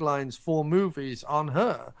taglines for movies on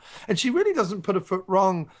her. And she really doesn't put a foot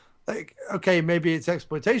wrong. Like, okay, maybe it's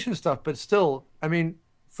exploitation stuff, but still, I mean,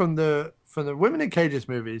 from the Women in Cages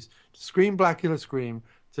movies to Scream, Blackula Scream,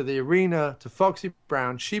 to The Arena, to Foxy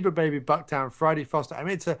Brown, Sheba Baby, Bucktown, Friday Foster. I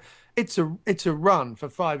mean, it's a run for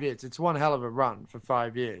 5 years. It's one hell of a run for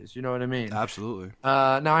 5 years. You know what I mean? Absolutely.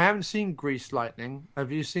 Now, I haven't seen Greased Lightning.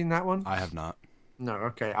 Have you seen that one? I have not. No,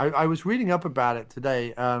 okay. I was reading up about it today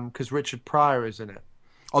because Richard Pryor is in it.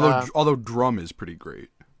 Although Drum is pretty great.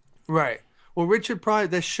 Right. Well, Richard Pryor,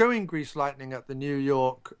 they're showing Greased Lightning at the New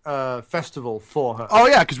York festival for her. Oh,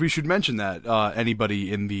 yeah, because we should mention that.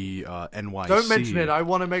 Anybody in the NYC. Don't mention it. I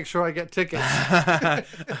want to make sure I get tickets.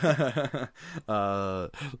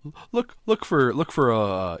 Look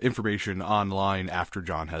for information online after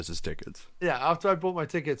John has his tickets. Yeah, after I bought my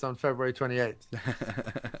tickets on February 28th.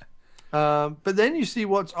 But then you see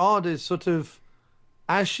what's odd is sort of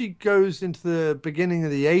as she goes into the beginning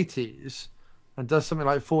of the 80s and does something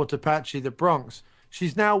like Fort Apache, The Bronx,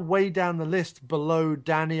 she's now way down the list below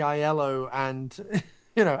Danny Aiello and,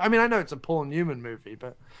 I mean, I know it's a Paul Newman movie,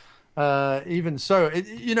 but even so,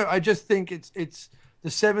 I just think it's the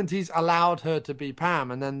 70s allowed her to be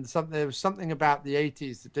Pam, and then there was something about the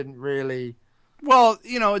 80s that didn't really. Well,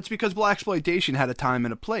 it's because Blaxploitation had a time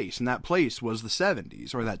and a place, and that place was the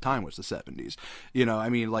 70s, or that time was the 70s. I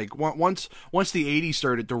mean, like, once the 80s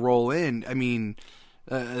started to roll in, I mean,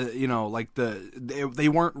 like they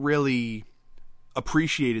weren't really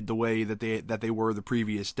appreciated the way that they were the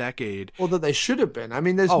previous decade. Or that they should have been. I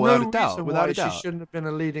mean, there's no reason why she shouldn't have been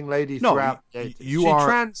a leading lady throughout the 80s. She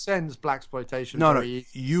transcends Blaxploitation. No,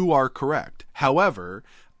 you are correct. However,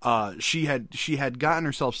 she had gotten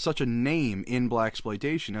herself such a name in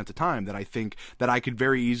Blaxploitation at the time that I think that I could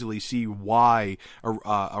very easily see why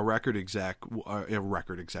a record exec,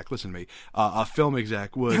 listen to me, a film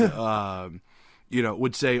exec would,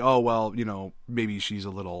 would say, oh, well, maybe she's a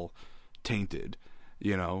little tainted,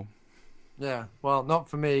 Yeah, well, not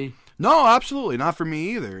for me. No, absolutely not for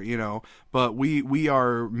me either, but we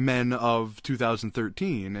are men of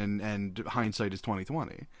 2013 and hindsight is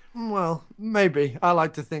 2020. Well, maybe. I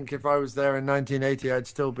like to think if I was there in 1980, I'd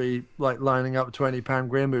still be like lining up to any Pam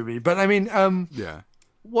Grier movie. But I mean, yeah.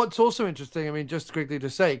 What's also interesting, I mean, just quickly to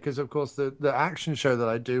say, because of course the action show that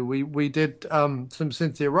I do, we did some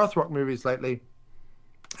Cynthia Rothrock movies lately.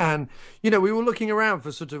 And, we were looking around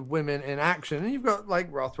for sort of women in action. And you've got, like,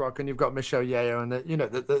 Rothrock and you've got Michelle Yeoh and,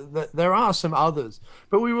 there are some others.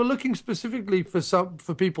 But we were looking specifically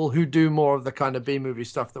for people who do more of the kind of B-movie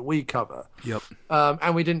stuff that we cover. Yep.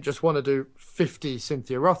 And we didn't just want to do 50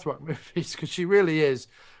 Cynthia Rothrock movies, because she really is,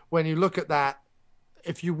 when you look at that,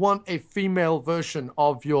 if you want a female version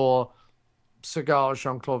of your Seagal,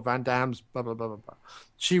 Jean-Claude Van Damme's, blah, blah, blah, blah, blah,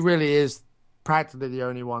 she really is practically the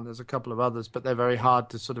only one. There's a couple of others, but they're very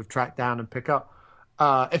hard to sort of track down and pick up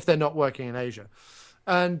if they're not working in Asia.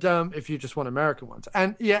 And if you just want American ones.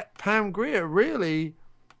 And yet Pam Grier really,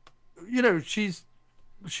 she's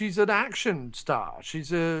an action star.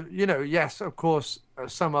 She's yes, of course,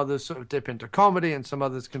 some others sort of dip into comedy and some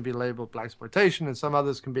others can be labeled Blaxploitation and some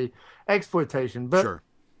others can be exploitation. But, sure.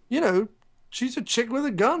 She's a chick with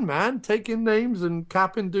a gun, man, taking names and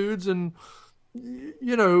capping dudes and,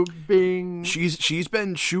 being... She's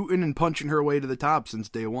been shooting and punching her way to the top since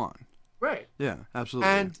day one. Right. Yeah,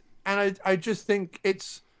 absolutely. And I just think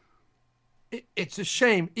it's a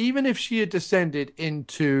shame, even if she had descended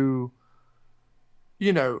into,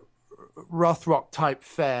 Rothrock type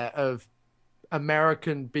fare of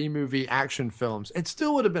American B-movie action films, it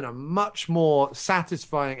still would have been a much more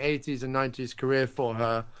satisfying 80s and 90s career for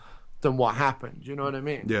her than what happened. You know what I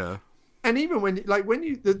mean? Yeah. And even when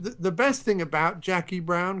the best thing about Jackie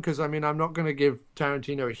Brown, because I mean, I'm not going to give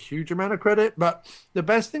Tarantino a huge amount of credit, but the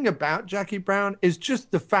best thing about Jackie Brown is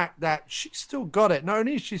just the fact that she still got it. Not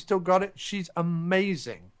only has she still got it, she's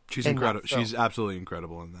amazing. She's incredible. She's absolutely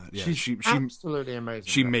incredible in that. Yeah, she's absolutely amazing.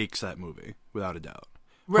 She makes that movie without a doubt.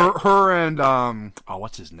 Right. Her and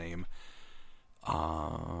what's his name?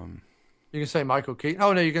 You can say Michael Keaton.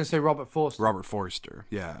 Oh, no, you can say Robert Forster. Robert Forster,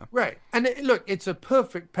 yeah. Right. And look, it's a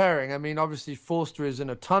perfect pairing. I mean, obviously, Forster is in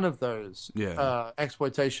a ton of those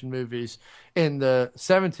exploitation movies in the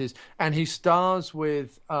 70s. And he stars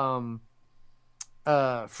with Fred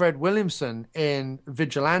Williamson in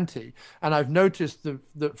Vigilante. And I've noticed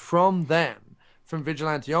that from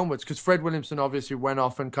Vigilante onwards, because Fred Williamson obviously went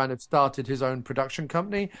off and kind of started his own production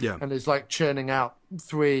company. Yeah. And is like churning out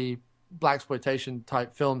 3 Blaxploitation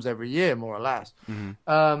type films every year, more or less.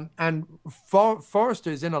 Mm-hmm. And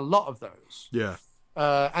Forrester is in a lot of those. Yeah.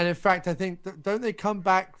 And in fact, I think don't they come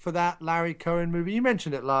back for that Larry Cohen movie? You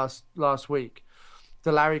mentioned it last week,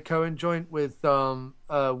 the Larry Cohen joint with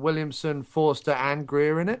Williamson, Forster, and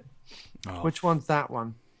Grier in it. Oh. Which one's that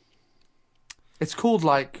one? It's called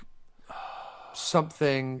like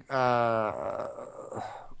something. What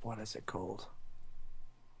is it called?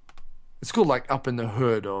 It's called like Up in the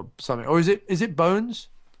Hood or something. Or is it Bones?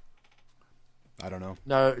 I don't know.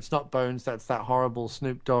 No, it's not Bones. That's that horrible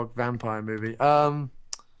Snoop Dogg vampire movie. How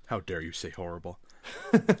dare you say horrible?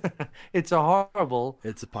 It's a horrible.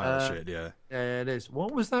 It's a pile of shit, yeah. Yeah, it is.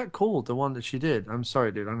 What was that called? The one that she did? I'm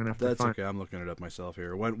sorry, dude. I'm going to have to find... That's okay. I'm looking it up myself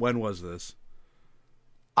here. When was this?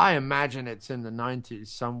 I imagine it's in the 90s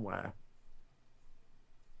somewhere.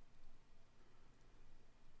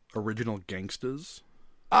 Original Gangsters?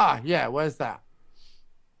 Ah, yeah, where's that?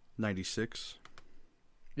 96.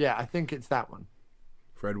 Yeah, I think it's that one.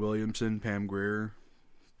 Fred Williamson, Pam Grier,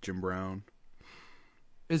 Jim Brown.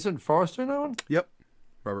 Isn't Forrester in that one? Yep.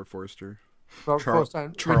 Robert Forster. Charles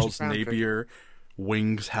Napier,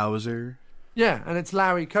 Wings Hauser. Yeah, and it's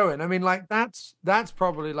Larry Cohen. I mean, like, that's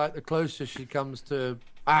probably like the closest she comes to...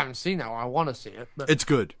 I haven't seen it, I want to see it. But it's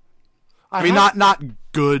good. I mean, not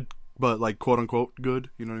good, but like, quote-unquote good,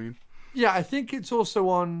 you know what I mean? Yeah, I think it's also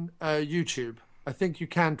on YouTube. I think you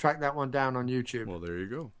can track that one down on YouTube. Well, there you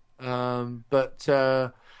go. But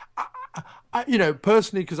you know,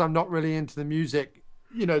 personally, because I'm not really into the music,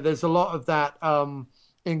 you know, there's a lot of that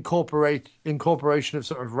incorporation of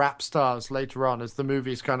sort of rap stars later on as the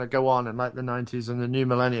movies kind of go on in like the 90s and the new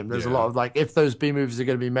millennium. There's a lot of like, if those B movies are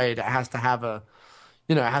going to be made, it has to have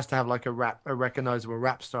like a recognizable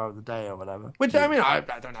rap star of the day or whatever. Which I mean, I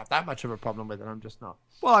don't have that much of a problem with it. I'm just not.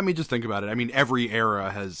 Well, I mean, just think about it. I mean, every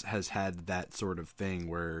era has had that sort of thing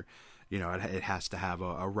where, you know, it has to have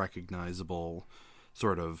a recognizable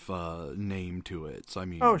sort of name to it. So I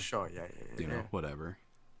mean, oh sure, yeah. You know, whatever.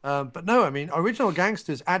 But no, I mean, Original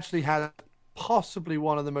Gangsters actually had possibly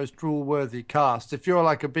one of the most drool-worthy casts, if you're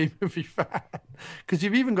like a B-movie fan. Because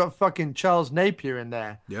you've even got fucking Charles Napier in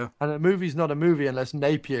there. Yeah. And a movie's not a movie unless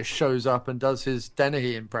Napier shows up and does his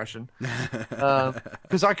Dennehy impression.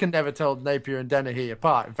 Because I can never tell Napier and Dennehy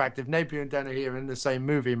apart. In fact, if Napier and Dennehy are in the same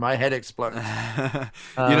movie, my head explodes. You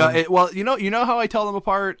know how I tell them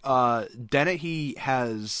apart? Dennehy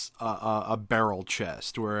has a barrel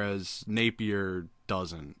chest, whereas Napier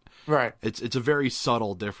doesn't. Right. It's a very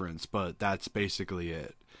subtle difference, but that's basically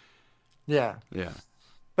it. Yeah. Yeah.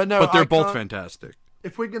 But no, but they're both fantastic.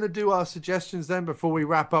 If we're going to do our suggestions then before we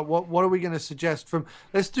wrap up, what are we going to suggest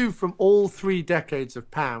let's do from all 3 decades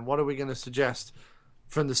of Pam. What are we going to suggest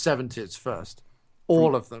from the 70s first?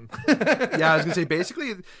 All of them. Yeah, I was going to say,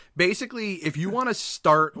 basically, if you want to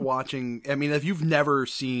start watching, I mean, if you've never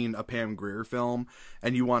seen a Pam Grier film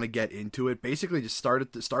and you want to get into it, basically just start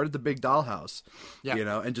at the Big Dollhouse, you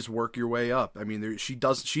know, and just work your way up. I mean, she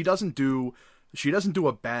doesn't do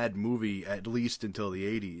a bad movie, at least until the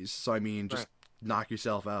 80s. So, I mean, just knock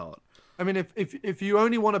yourself out. I mean, if you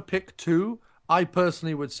only want to pick 2, I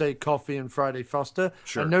personally would say Coffee and Friday Foster.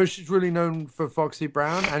 Sure. I know she's really known for Foxy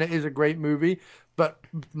Brown, and it is a great movie. But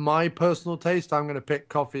my personal taste, I'm going to pick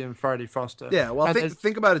Coffee and Friday Foster. Yeah, well,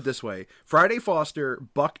 think about it this way. Friday Foster,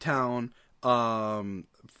 Bucktown,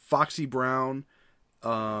 Foxy Brown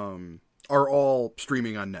are all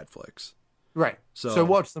streaming on Netflix. Right. So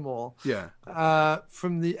watch them all. Yeah.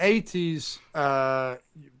 From the 80s,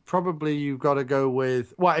 probably you've got to go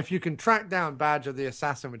with... Well, if you can track down Badge of the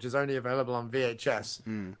Assassin, which is only available on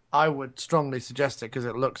VHS, I would strongly suggest it because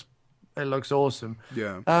it looks awesome.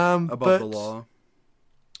 Yeah. Above the Law.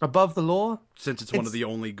 Above the Law? Since it's one of the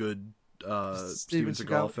only good Steven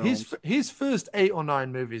Seagal films. His first 8 or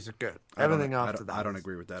 9 movies are good. Everything after that. I don't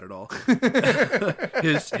agree with that at all.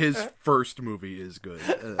 His first movie is good.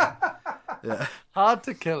 Yeah. Hard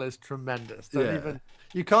to Kill is tremendous.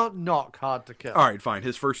 You can't knock Hard to Kill. All right, fine.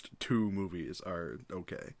 His first 2 movies are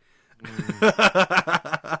okay.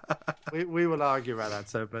 We will argue about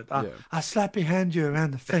that, but I'll slappy hand you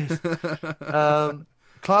around the face.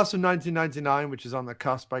 Class of 1999, which is on the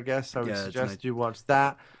cusp, I guess. I would suggest you watch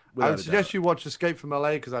that. I would suggest you watch Escape from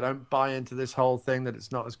LA because I don't buy into this whole thing that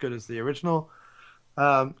it's not as good as the original.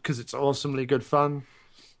 Because it's awesomely good fun.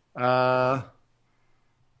 And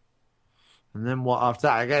then what after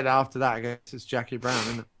that? I guess it's Jackie Brown,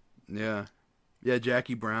 isn't it? Yeah. Yeah,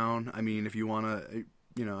 Jackie Brown. I mean, if you want to,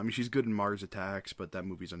 you know, I mean, she's good in Mars Attacks, but that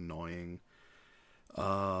movie's annoying.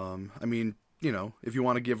 I mean, you know, if you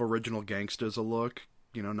want to give Original Gangsters a look,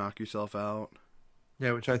 you know, knock yourself out.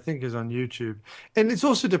 Yeah, which I think is on YouTube. And it's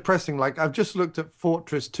also depressing. Like, I've just looked at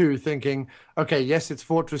Fortress 2 thinking, okay, yes, it's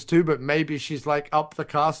Fortress 2, but maybe she's like up the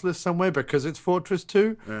cast list somewhere because it's Fortress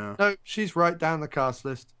 2. Yeah. No, she's right down the cast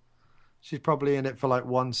list. She's probably in it for like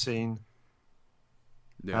 1 scene.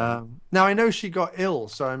 Yeah. Now, I know she got ill,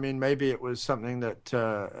 so I mean, maybe it was something that,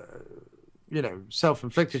 you know,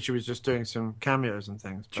 self-inflicted. She was just doing some cameos and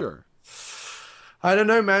things. But... Sure. I don't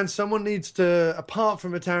know, man. Someone needs to, apart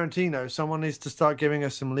from a Tarantino, someone needs to start giving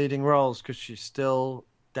us some leading roles because she's still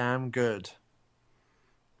damn good.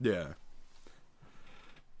 Yeah.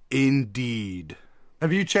 Indeed.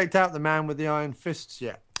 Have you checked out The Man with the Iron Fists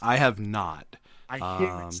yet? I have not. I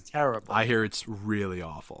hear it's terrible. I hear it's really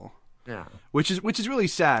awful. Yeah. Which is really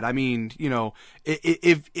sad. I mean, you know,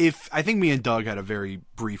 if I think me and Doug had a very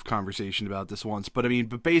brief conversation about this once, but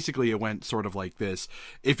basically it went sort of like this.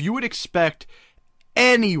 If you would expect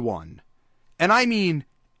anyone, and I mean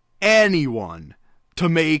anyone, to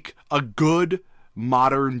make a good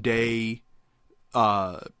modern day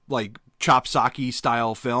like Chopsaki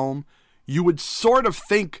style film, you would sort of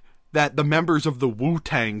think that the members of the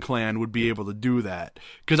Wu-Tang Clan would be able to do that.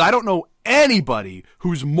 Because I don't know anybody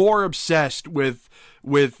who's more obsessed with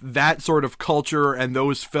that sort of culture and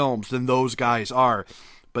those films than those guys are.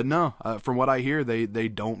 But no, from what I hear, they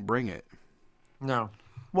don't bring it. No.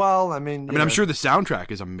 Well, I mean, I'm sure the soundtrack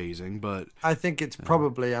is amazing, but I think it's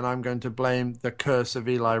probably, and I'm going to blame the curse of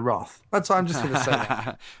Eli Roth. I'm just going to say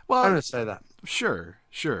that. Well, I'm going to say that. Sure.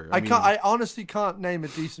 I honestly can't name a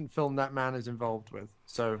decent film that man is involved with.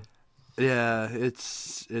 So. Yeah,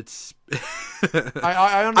 it's.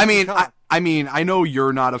 I honestly can't. I know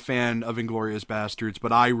you're not a fan of Inglourious Bastards,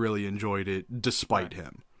 but I really enjoyed it despite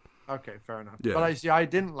him. Okay, fair enough. Yeah. But I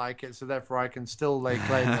didn't like it, so therefore I can still lay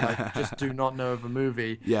claim that I just do not know of a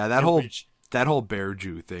movie. Yeah, that whole Bear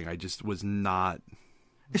Jew thing, I just was not.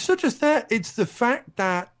 It's not just that; it's the fact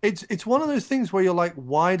that it's one of those things where you're like,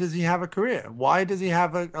 why does he have a career? Why does he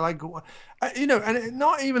have and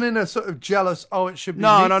not even in a sort of jealous. Oh, it should be.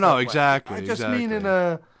 No, exactly. I just mean in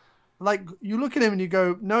a. Like, you look at him and you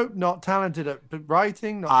go, nope, not talented at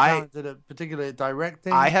writing, not talented at particularly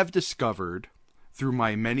directing. I have discovered through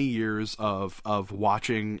my many years of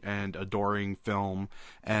watching and adoring film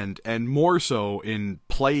and more so in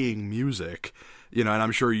playing music, and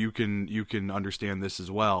I'm sure you can understand this as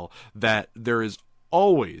well, that there is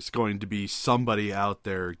always going to be somebody out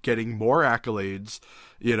there getting more accolades,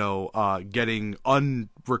 getting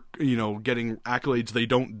accolades they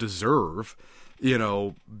don't deserve,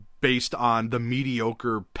 based on the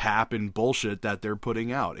mediocre pap and bullshit that they're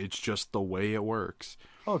putting out. It's just the way it works.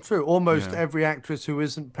 Oh, true. Almost every actress who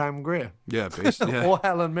isn't Pam Grier. Yeah, basically. Or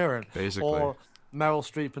Helen Mirren. Basically. Or Meryl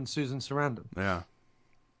Streep and Susan Sarandon. Yeah.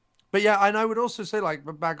 But yeah, and I would also say,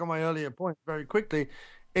 back on my earlier point very quickly,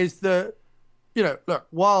 is that, look,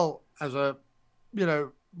 while as a,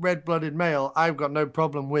 red-blooded male, I've got no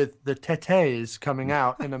problem with the tetes coming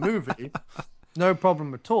out in a movie. No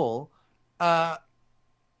problem at all.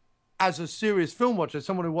 As a serious film watcher,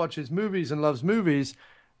 someone who watches movies and loves movies,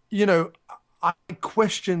 I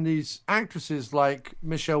question these actresses like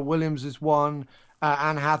Michelle Williams is one,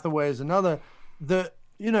 Anne Hathaway is another, that,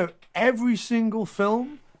 every single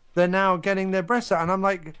film, they're now getting their breasts out. And I'm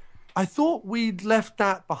like, I thought we'd left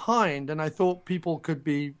that behind, and I thought people could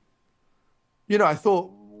be, I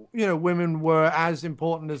thought, women were as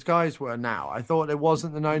important as guys were now. I thought it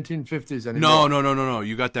wasn't the 1950s anymore. No.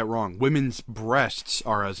 You got that wrong. Women's breasts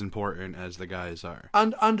are as important as the guys are.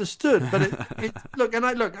 Understood, but and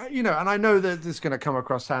I know that this is going to come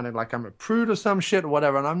across sounding like I'm a prude or some shit or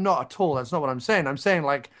whatever, and I'm not at all. That's not what I'm saying. I'm saying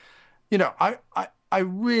I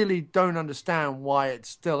really don't understand why it's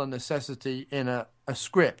still a necessity in a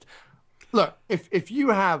script. Look, if you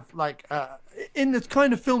have in the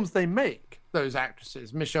kind of films they make, those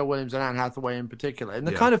actresses, Michelle Williams and Anne Hathaway in particular, and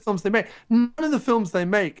the kind of films they make, none of the films they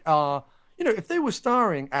make are, if they were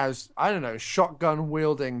starring as, I don't know,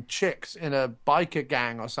 shotgun-wielding chicks in a biker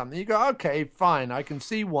gang or something, you go, okay, fine, I can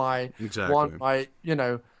see why one might,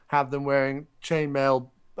 have them wearing chainmail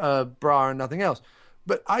bra and nothing else.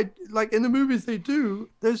 But in the movies they do,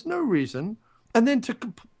 there's no reason. And then to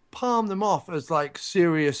palm them off as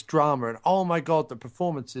serious drama and oh my god the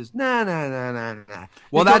performances nah.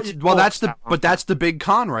 That's the big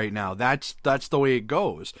con right now. That's the way it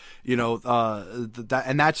goes,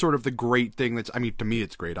 and that's sort of the great thing. To me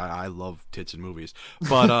it's great. I love tits in movies,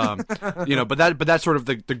 but but that's sort of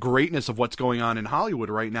the greatness of what's going on in Hollywood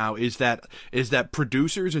right now is that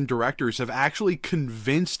producers and directors have actually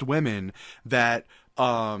convinced women that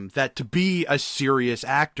to be a serious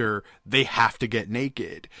actor, they have to get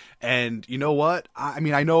naked. And you know what?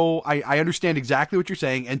 I understand exactly what you're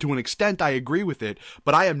saying, and to an extent I agree with it,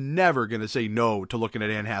 but I am never going to say no to looking at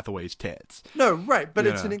Anne Hathaway's tits. No, right, but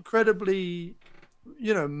it's an incredibly,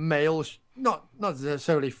 male, not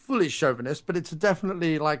necessarily fully chauvinist, but it's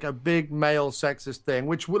definitely a big male sexist thing,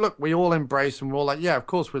 which we all embrace, and we're all like, yeah, of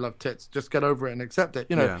course we love tits, just get over it and accept it,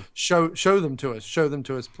 show them to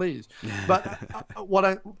us, please. But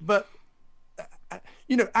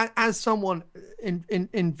as someone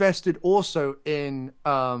invested also in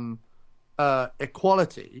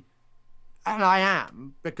equality, and I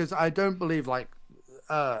am, because I don't believe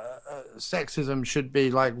sexism should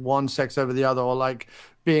be one sex over the other, or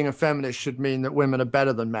being a feminist should mean that women are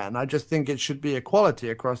better than men. I just think it should be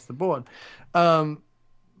equality across the board, and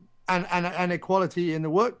equality in the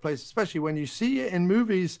workplace, especially when you see it in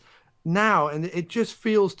movies now. And it just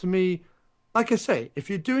feels to me, like I say,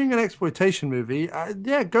 if you're doing an exploitation movie,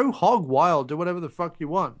 go hog wild, do whatever the fuck you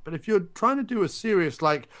want. But if you're trying to do a serious,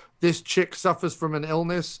 this chick suffers from an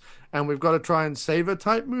illness and we've got to try and save her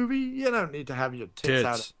type movie, you don't need to have your tits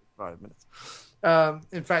out in 5 minutes.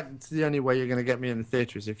 In fact, it's the only way you're going to get me in the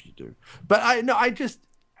theater is if you do. But and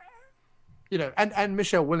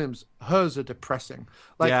Michelle Williams, hers are depressing.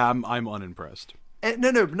 I'm unimpressed.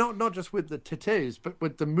 No, not just with the titties, but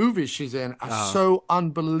with the movies she's in are so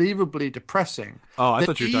unbelievably depressing. Oh, I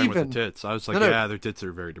thought you were talking about the tits. I was like, yeah, their tits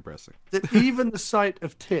are very depressing. That even the sight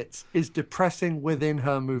of tits is depressing within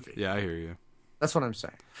her movie. Yeah, I hear you. That's what I'm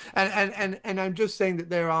saying. And I'm just saying that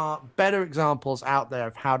there are better examples out there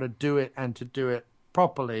of how to do it and to do it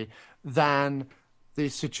properly than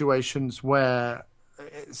these situations where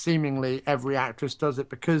seemingly every actress does it,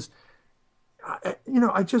 because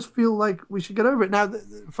I just feel like we should get over it. Now,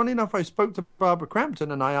 funny enough, I spoke to Barbara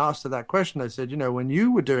Crampton and I asked her that question. I said, when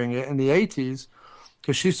you were doing it in the 80s,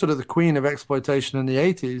 because she's sort of the queen of exploitation in the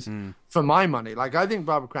 80s, for my money. Like, I think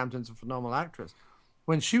Barbara Crampton's a phenomenal actress.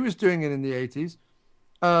 When she was doing it in the 80s,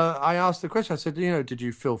 I asked the question. I said, did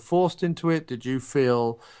you feel forced into it? Did you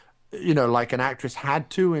feel, like an actress had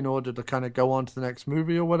to in order to kind of go on to the next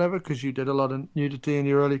movie or whatever, because you did a lot of nudity in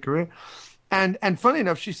your early career? And funny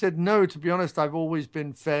enough, she said, no, to be honest, I've always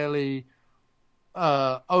been fairly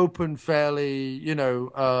open, fairly,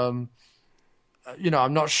 I'm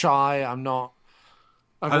not shy. I'm not.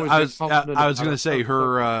 I was going to say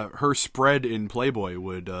her spread in Playboy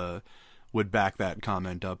would back that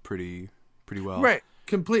comment up pretty well. Right,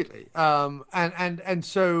 completely. And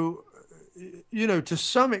so, to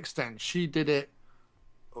some extent, she did it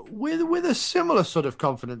with a similar sort of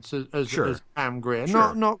confidence as Pam Grier.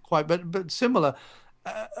 Sure. Not quite, but similar,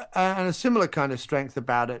 and a similar kind of strength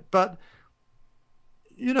about it. But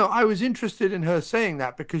I was interested in her saying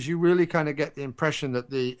that because you really kind of get the impression that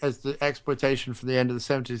as the exploitation from the end of the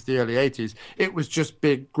 70s, the early 80s, it was just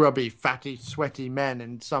big, grubby, fatty, sweaty men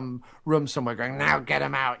in some room somewhere going, "Now get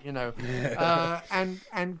them out,"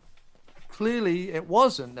 and clearly it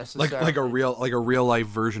wasn't necessarily like a real life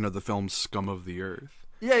version of the film Scum of the Earth.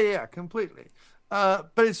 Yeah, completely.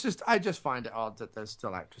 But it's just, I just find it odd that there's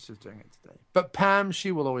still actresses doing it today. But Pam,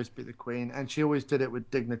 she will always be the queen, and she always did it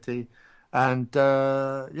with dignity. And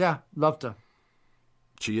loved her.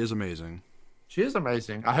 She is amazing. She is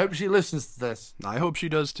amazing. I hope she listens to this. I hope she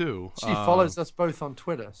does too. She follows us both on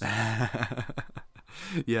Twitter. So.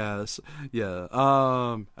 Yes. Yeah.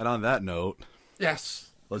 And on that note.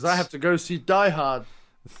 Yes. Because I have to go see Die Hard.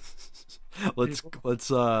 Let's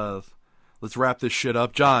wrap this shit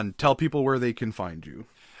up. John, tell people where they can find you.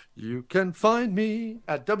 You can find me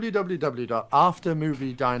at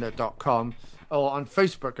www.aftermoviediner.com or on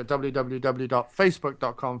Facebook at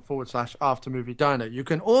www.facebook.com/aftermoviediner. You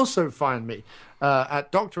can also find me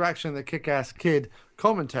at Dr. Action the Kick-Ass Kid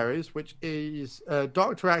commentaries, which is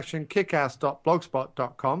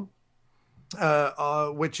dractionkickass.blogspot.com.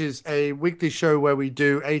 Which is a weekly show where we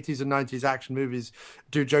do 80s and 90s action movies,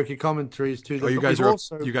 do jokey commentaries to them. Oh, you guys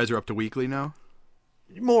are up to weekly now?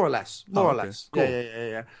 More or less. Cool.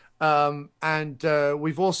 Yeah. And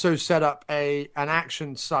we've also set up an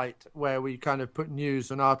action site where we kind of put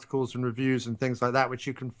news and articles and reviews and things like that, which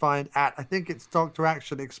you can find at, I think it's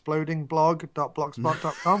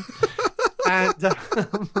dractionexplodingblog.blogspot.com.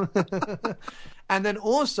 And then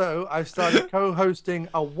also I've started co-hosting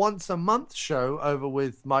a once a month show over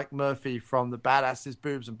with Mike Murphy from the Badasses,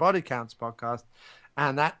 Boobs and Body Counts podcast.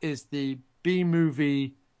 And that is the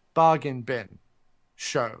B-Movie Bargain Bin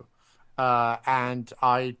show. And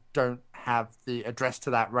I don't have the address to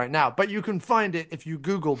that right now, but you can find it if you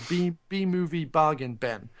Google B-Movie Bargain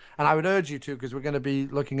Bin. And I would urge you to, because we're going to be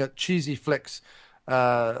looking at cheesy flicks,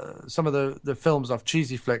 some of the films off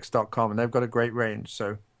cheesyflix.com, and they've got a great range,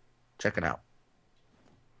 so check it out.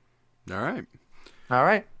 All right.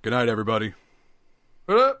 Good night, everybody.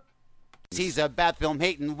 He's a bad film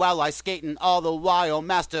hating while I skating, all the while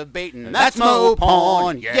masturbating. That's mo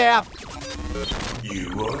porn, yeah.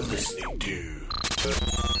 You are listening to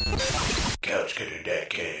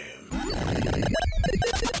CouchCutter.com.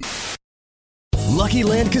 Lucky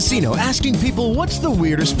Land Casino, asking people, what's the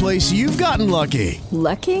weirdest place you've gotten lucky?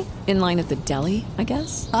 Lucky? In line at the deli, I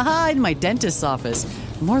guess? Aha, in my dentist's office.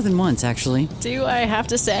 More than once, actually. Do I have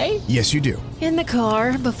to say? Yes, you do. In the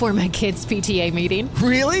car before my kids' PTA meeting.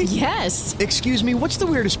 Really? Yes. Excuse me, what's the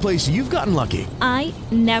weirdest place you've gotten lucky? I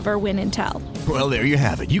never win and tell. Well, there you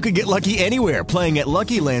have it. You can get lucky anywhere, playing at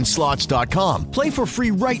LuckyLandSlots.com. Play for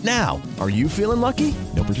free right now. Are you feeling lucky?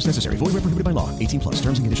 No purchase necessary. Void where prohibited by law. 18+.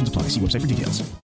 Terms and conditions apply. See website for details.